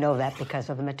 and we know that because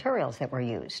of the materials that were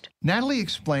used. Natalie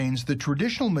explains the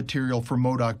traditional material for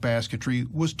Modoc basketry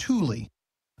was tule,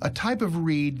 a type of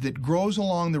reed that grows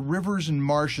along the rivers and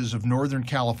marshes of Northern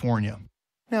California.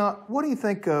 Now, what do you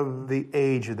think of the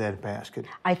age of that basket?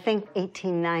 I think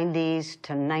 1890s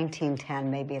to 1910,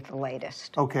 maybe at the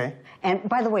latest. Okay. And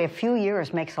by the way, a few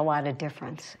years makes a lot of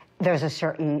difference. There's a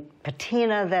certain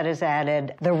patina that is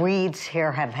added. The reeds here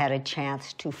have had a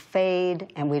chance to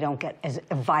fade, and we don't get as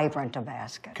vibrant a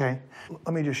basket. Okay.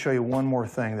 Let me just show you one more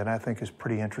thing that I think is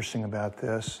pretty interesting about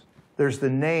this. There's the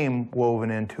name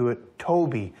woven into it,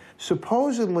 Toby.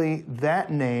 Supposedly,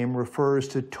 that name refers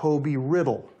to Toby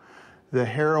Riddle, the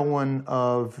heroine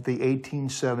of the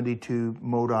 1872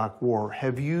 Modoc War.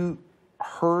 Have you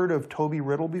heard of Toby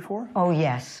Riddle before? Oh,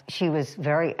 yes. She was a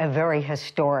very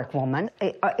historic woman.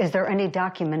 Is there any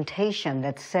documentation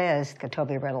that says that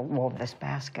Toby Riddle wove this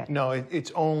basket? No,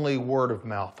 it's only word of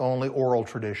mouth, only oral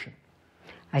tradition.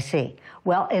 I see.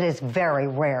 Well, it is very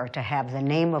rare to have the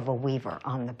name of a weaver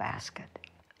on the basket.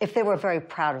 If they were very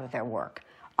proud of their work,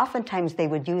 oftentimes they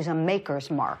would use a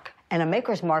maker's mark. And a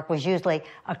maker's mark was usually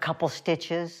a couple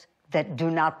stitches that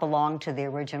do not belong to the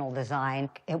original design.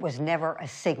 It was never a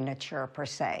signature per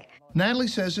se. Natalie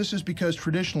says this is because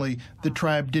traditionally the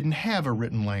tribe didn't have a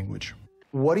written language.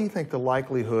 What do you think the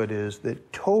likelihood is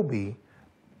that Toby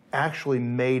actually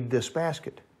made this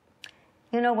basket?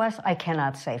 You know, Wes, I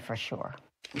cannot say for sure.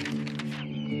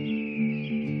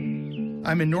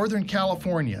 I'm in Northern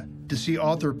California to see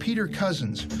author Peter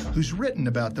Cousins, who's written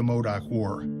about the Modoc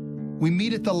War. We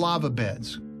meet at the lava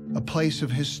beds, a place of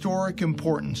historic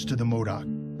importance to the Modoc.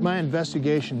 My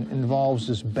investigation involves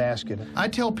this basket. I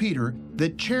tell Peter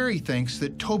that Cherry thinks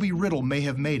that Toby Riddle may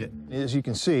have made it. As you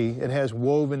can see, it has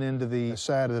woven into the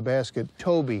side of the basket,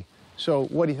 Toby. So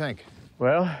what do you think?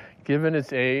 Well, given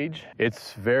its age,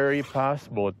 it's very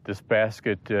possible that this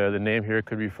basket, the name here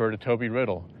could refer to Toby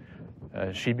Riddle.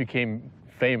 She became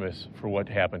famous for what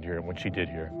happened here and what she did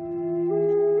here.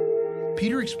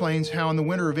 Peter explains how in the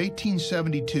winter of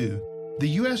 1872, the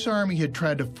U.S. Army had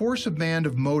tried to force a band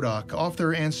of Modoc off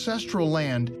their ancestral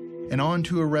land and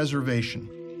onto a reservation.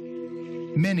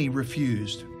 Many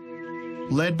refused.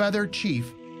 Led by their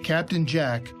chief, Captain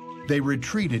Jack, they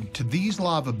retreated to these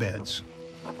lava beds.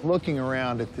 Looking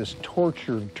around at this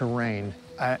tortured terrain,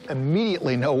 I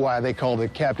immediately know why they called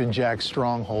it Captain Jack's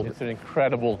stronghold. It's an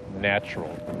incredible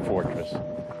natural fortress.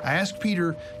 I asked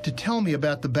Peter to tell me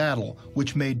about the battle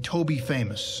which made Toby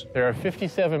famous. There are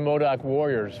 57 Modoc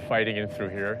warriors fighting in through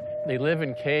here. They live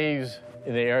in caves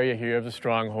in the area here of the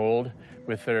stronghold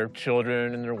with their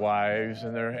children and their wives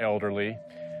and their elderly,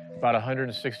 about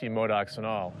 160 Modocs in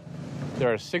all.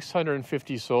 There are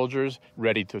 650 soldiers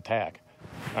ready to attack.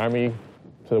 Army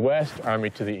to the west, army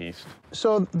to the east.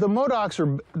 So the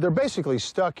Modocs they're basically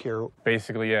stuck here.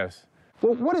 Basically, yes.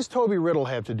 Well, what does Toby Riddle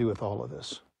have to do with all of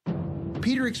this?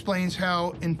 Peter explains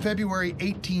how, in February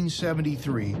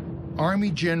 1873, Army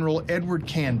General Edward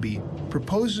Canby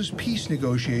proposes peace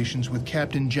negotiations with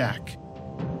Captain Jack.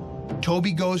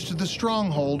 Toby goes to the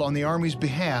stronghold on the Army's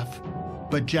behalf,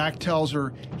 but Jack tells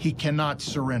her he cannot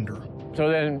surrender. So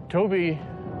then Toby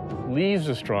leaves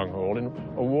the stronghold, and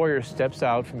a warrior steps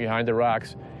out from behind the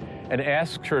rocks and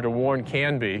asks her to warn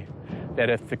Canby that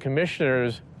if the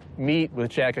commissioners meet with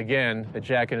Jack again, that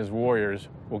Jack and his warriors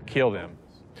will kill them.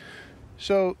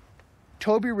 So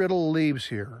Toby Riddle leaves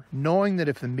here, knowing that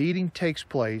if the meeting takes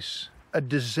place, a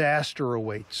disaster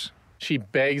awaits. She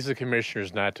begs the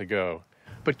commissioners not to go.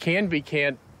 But Canby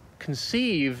can't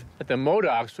conceive that the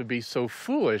Modocs would be so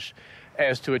foolish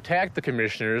as to attack the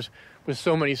commissioners with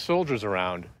so many soldiers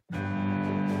around.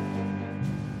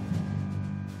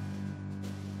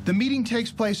 The meeting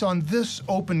takes place on this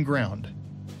open ground.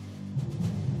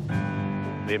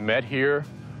 They met here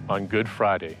on Good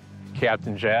Friday.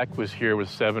 Captain Jack was here with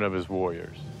 7 of his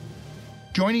warriors.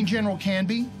 Joining General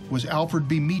Canby was Alfred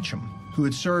B. Meacham, who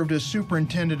had served as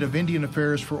Superintendent of Indian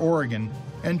Affairs for Oregon,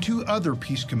 and 2 other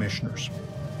peace commissioners.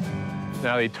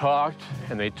 Now they talked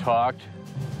and they talked,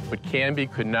 but Canby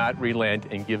could not relent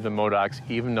and give the Modocs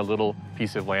even the little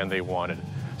piece of land they wanted.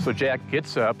 So Jack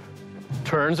gets up,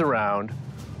 turns around,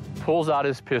 pulls out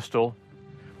his pistol,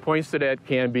 points it at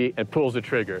Canby, and pulls the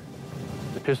trigger.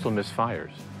 The pistol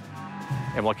misfires.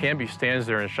 And while Canby stands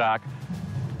there in shock,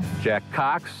 Jack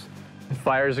cocks,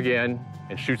 fires again,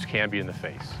 and shoots Canby in the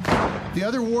face. The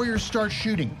other warriors start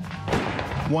shooting.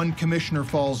 One commissioner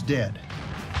falls dead.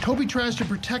 Toby tries to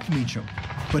protect Meacham,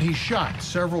 but he's shot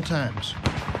several times.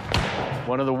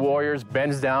 One of the warriors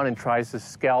bends down and tries to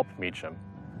scalp Meacham.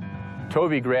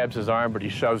 Toby grabs his arm, but he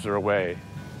shoves her away.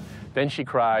 Then she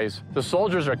cries, "The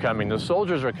soldiers are coming, the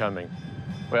soldiers are coming."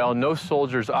 Well, no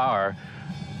soldiers are,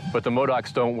 but the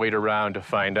Modocs don't wait around to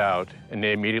find out, and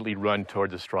they immediately run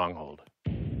toward the stronghold.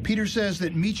 Peter says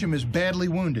that Meacham is badly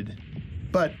wounded,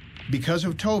 but because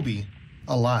of Toby,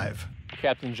 alive.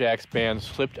 Captain Jack's band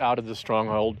slipped out of the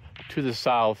stronghold to the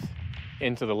south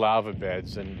into the lava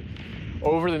beds, and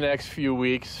over the next few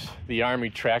weeks, the Army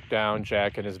tracked down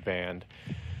Jack and his band.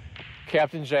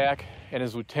 Captain Jack and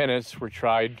his lieutenants were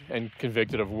tried and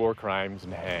convicted of war crimes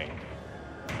and hanged.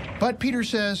 But Peter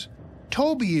says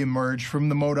Toby emerged from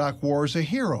the Modoc Wars a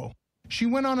hero. She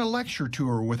went on a lecture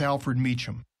tour with Alfred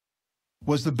Meacham.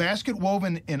 Was the basket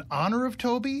woven in honor of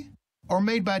Toby or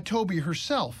made by Toby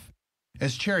herself,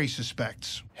 as Cherry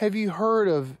suspects? Have you heard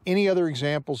of any other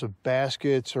examples of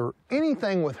baskets or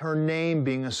anything with her name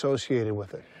being associated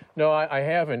with it? No, I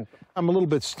haven't. I'm a little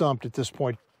bit stumped at this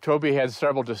point. Toby had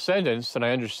several descendants, and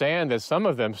I understand that some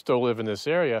of them still live in this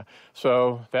area,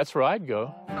 so that's where I'd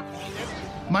go.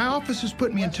 My office has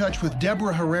put me in touch with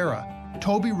Deborah Herrera,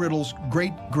 Toby Riddle's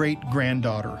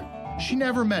great-great-granddaughter. She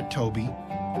never met Toby,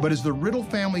 but is the Riddle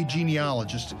family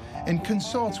genealogist and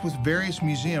consults with various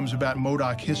museums about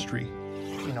Modoc history.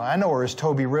 You know, I know her as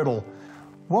Toby Riddle,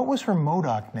 What was her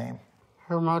Modoc name?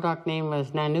 Her Modoc name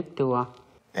was Nanuktua.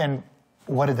 And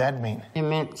what did that mean? It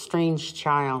meant strange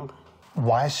child.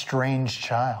 Why strange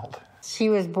child? She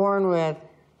was born with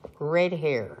red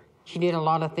hair. She did a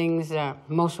lot of things that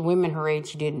most women her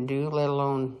age didn't do, let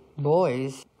alone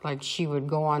boys. Like she would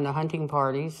go on the hunting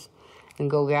parties and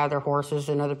go gather horses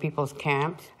in other people's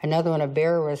camps. Another one, a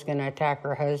bear was going to attack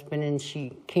her husband, and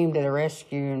she came to the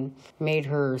rescue and made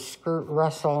her skirt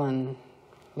rustle and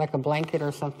like a blanket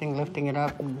or something, lifting it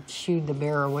up and shooed the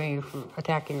bear away from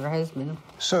attacking her husband.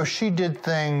 So she did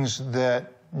things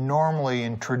that normally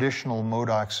in traditional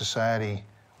Modoc society,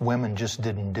 women just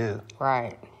didn't do.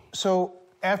 Right. So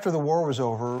after the war was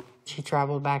over, she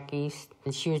traveled back east,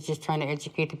 and she was just trying to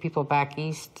educate the people back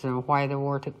east on why the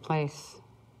war took place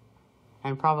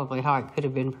and probably how it could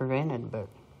have been prevented, but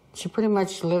she pretty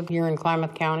much lived here in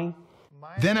Klamath County.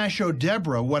 Then I showed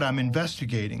Deborah what I'm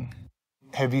investigating.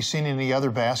 Have you seen any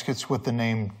other baskets with the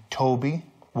name Toby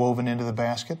woven into the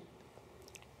basket?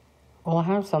 Well, I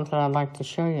have something I'd like to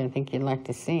show you I think you'd like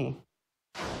to see.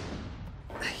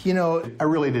 You know, I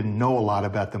really didn't know a lot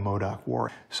about the Modoc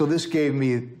War, so this gave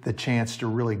me the chance to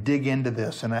really dig into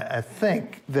this, and I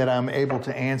think that I'm able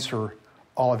to answer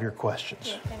all of your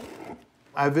questions. Okay.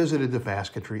 I visited the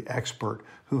basketry expert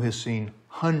who has seen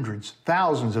hundreds,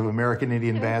 thousands of American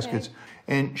Indian baskets,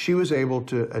 and she was able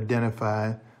to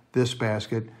identify this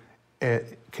basket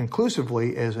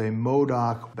conclusively as a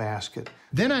Modoc basket.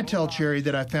 Then I tell Cherry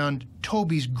that I found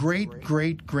Toby's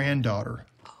great-great-granddaughter.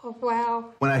 Oh,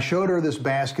 wow. When I showed her this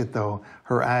basket, though,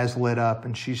 her eyes lit up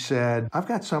and she said, "I've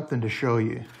got something to show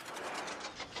you."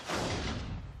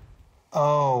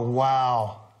 Oh,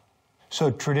 wow.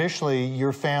 So traditionally,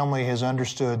 your family has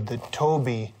understood that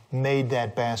Toby made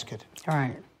that basket. All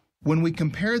right. When we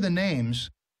compare the names,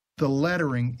 the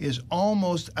lettering is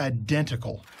almost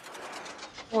identical.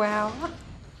 Wow.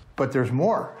 But there's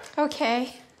more.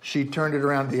 Okay. She turned it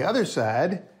around the other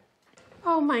side.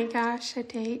 Oh my gosh, a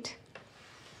date.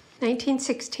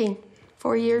 1916,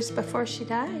 4 years before she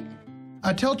died.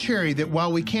 I tell Cherry that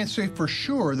while we can't say for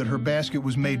sure that her basket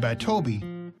was made by Toby,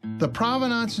 the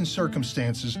provenance and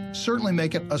circumstances certainly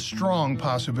make it a strong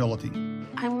possibility.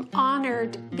 I'm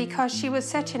honored because she was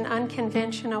such an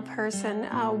unconventional person,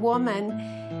 a woman,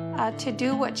 to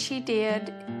do what she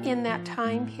did in that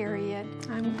time period.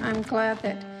 I'm glad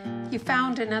that you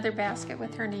found another basket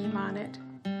with her name on it,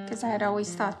 because I had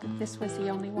always thought that this was the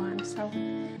only one. So,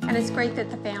 and it's great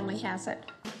that the family has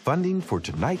it. Funding for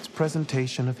tonight's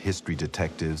presentation of History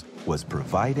Detectives was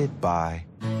provided by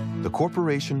the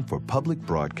Corporation for Public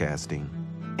Broadcasting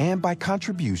and by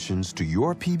contributions to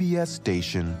your PBS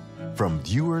station from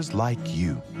viewers like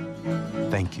you.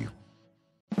 Thank you.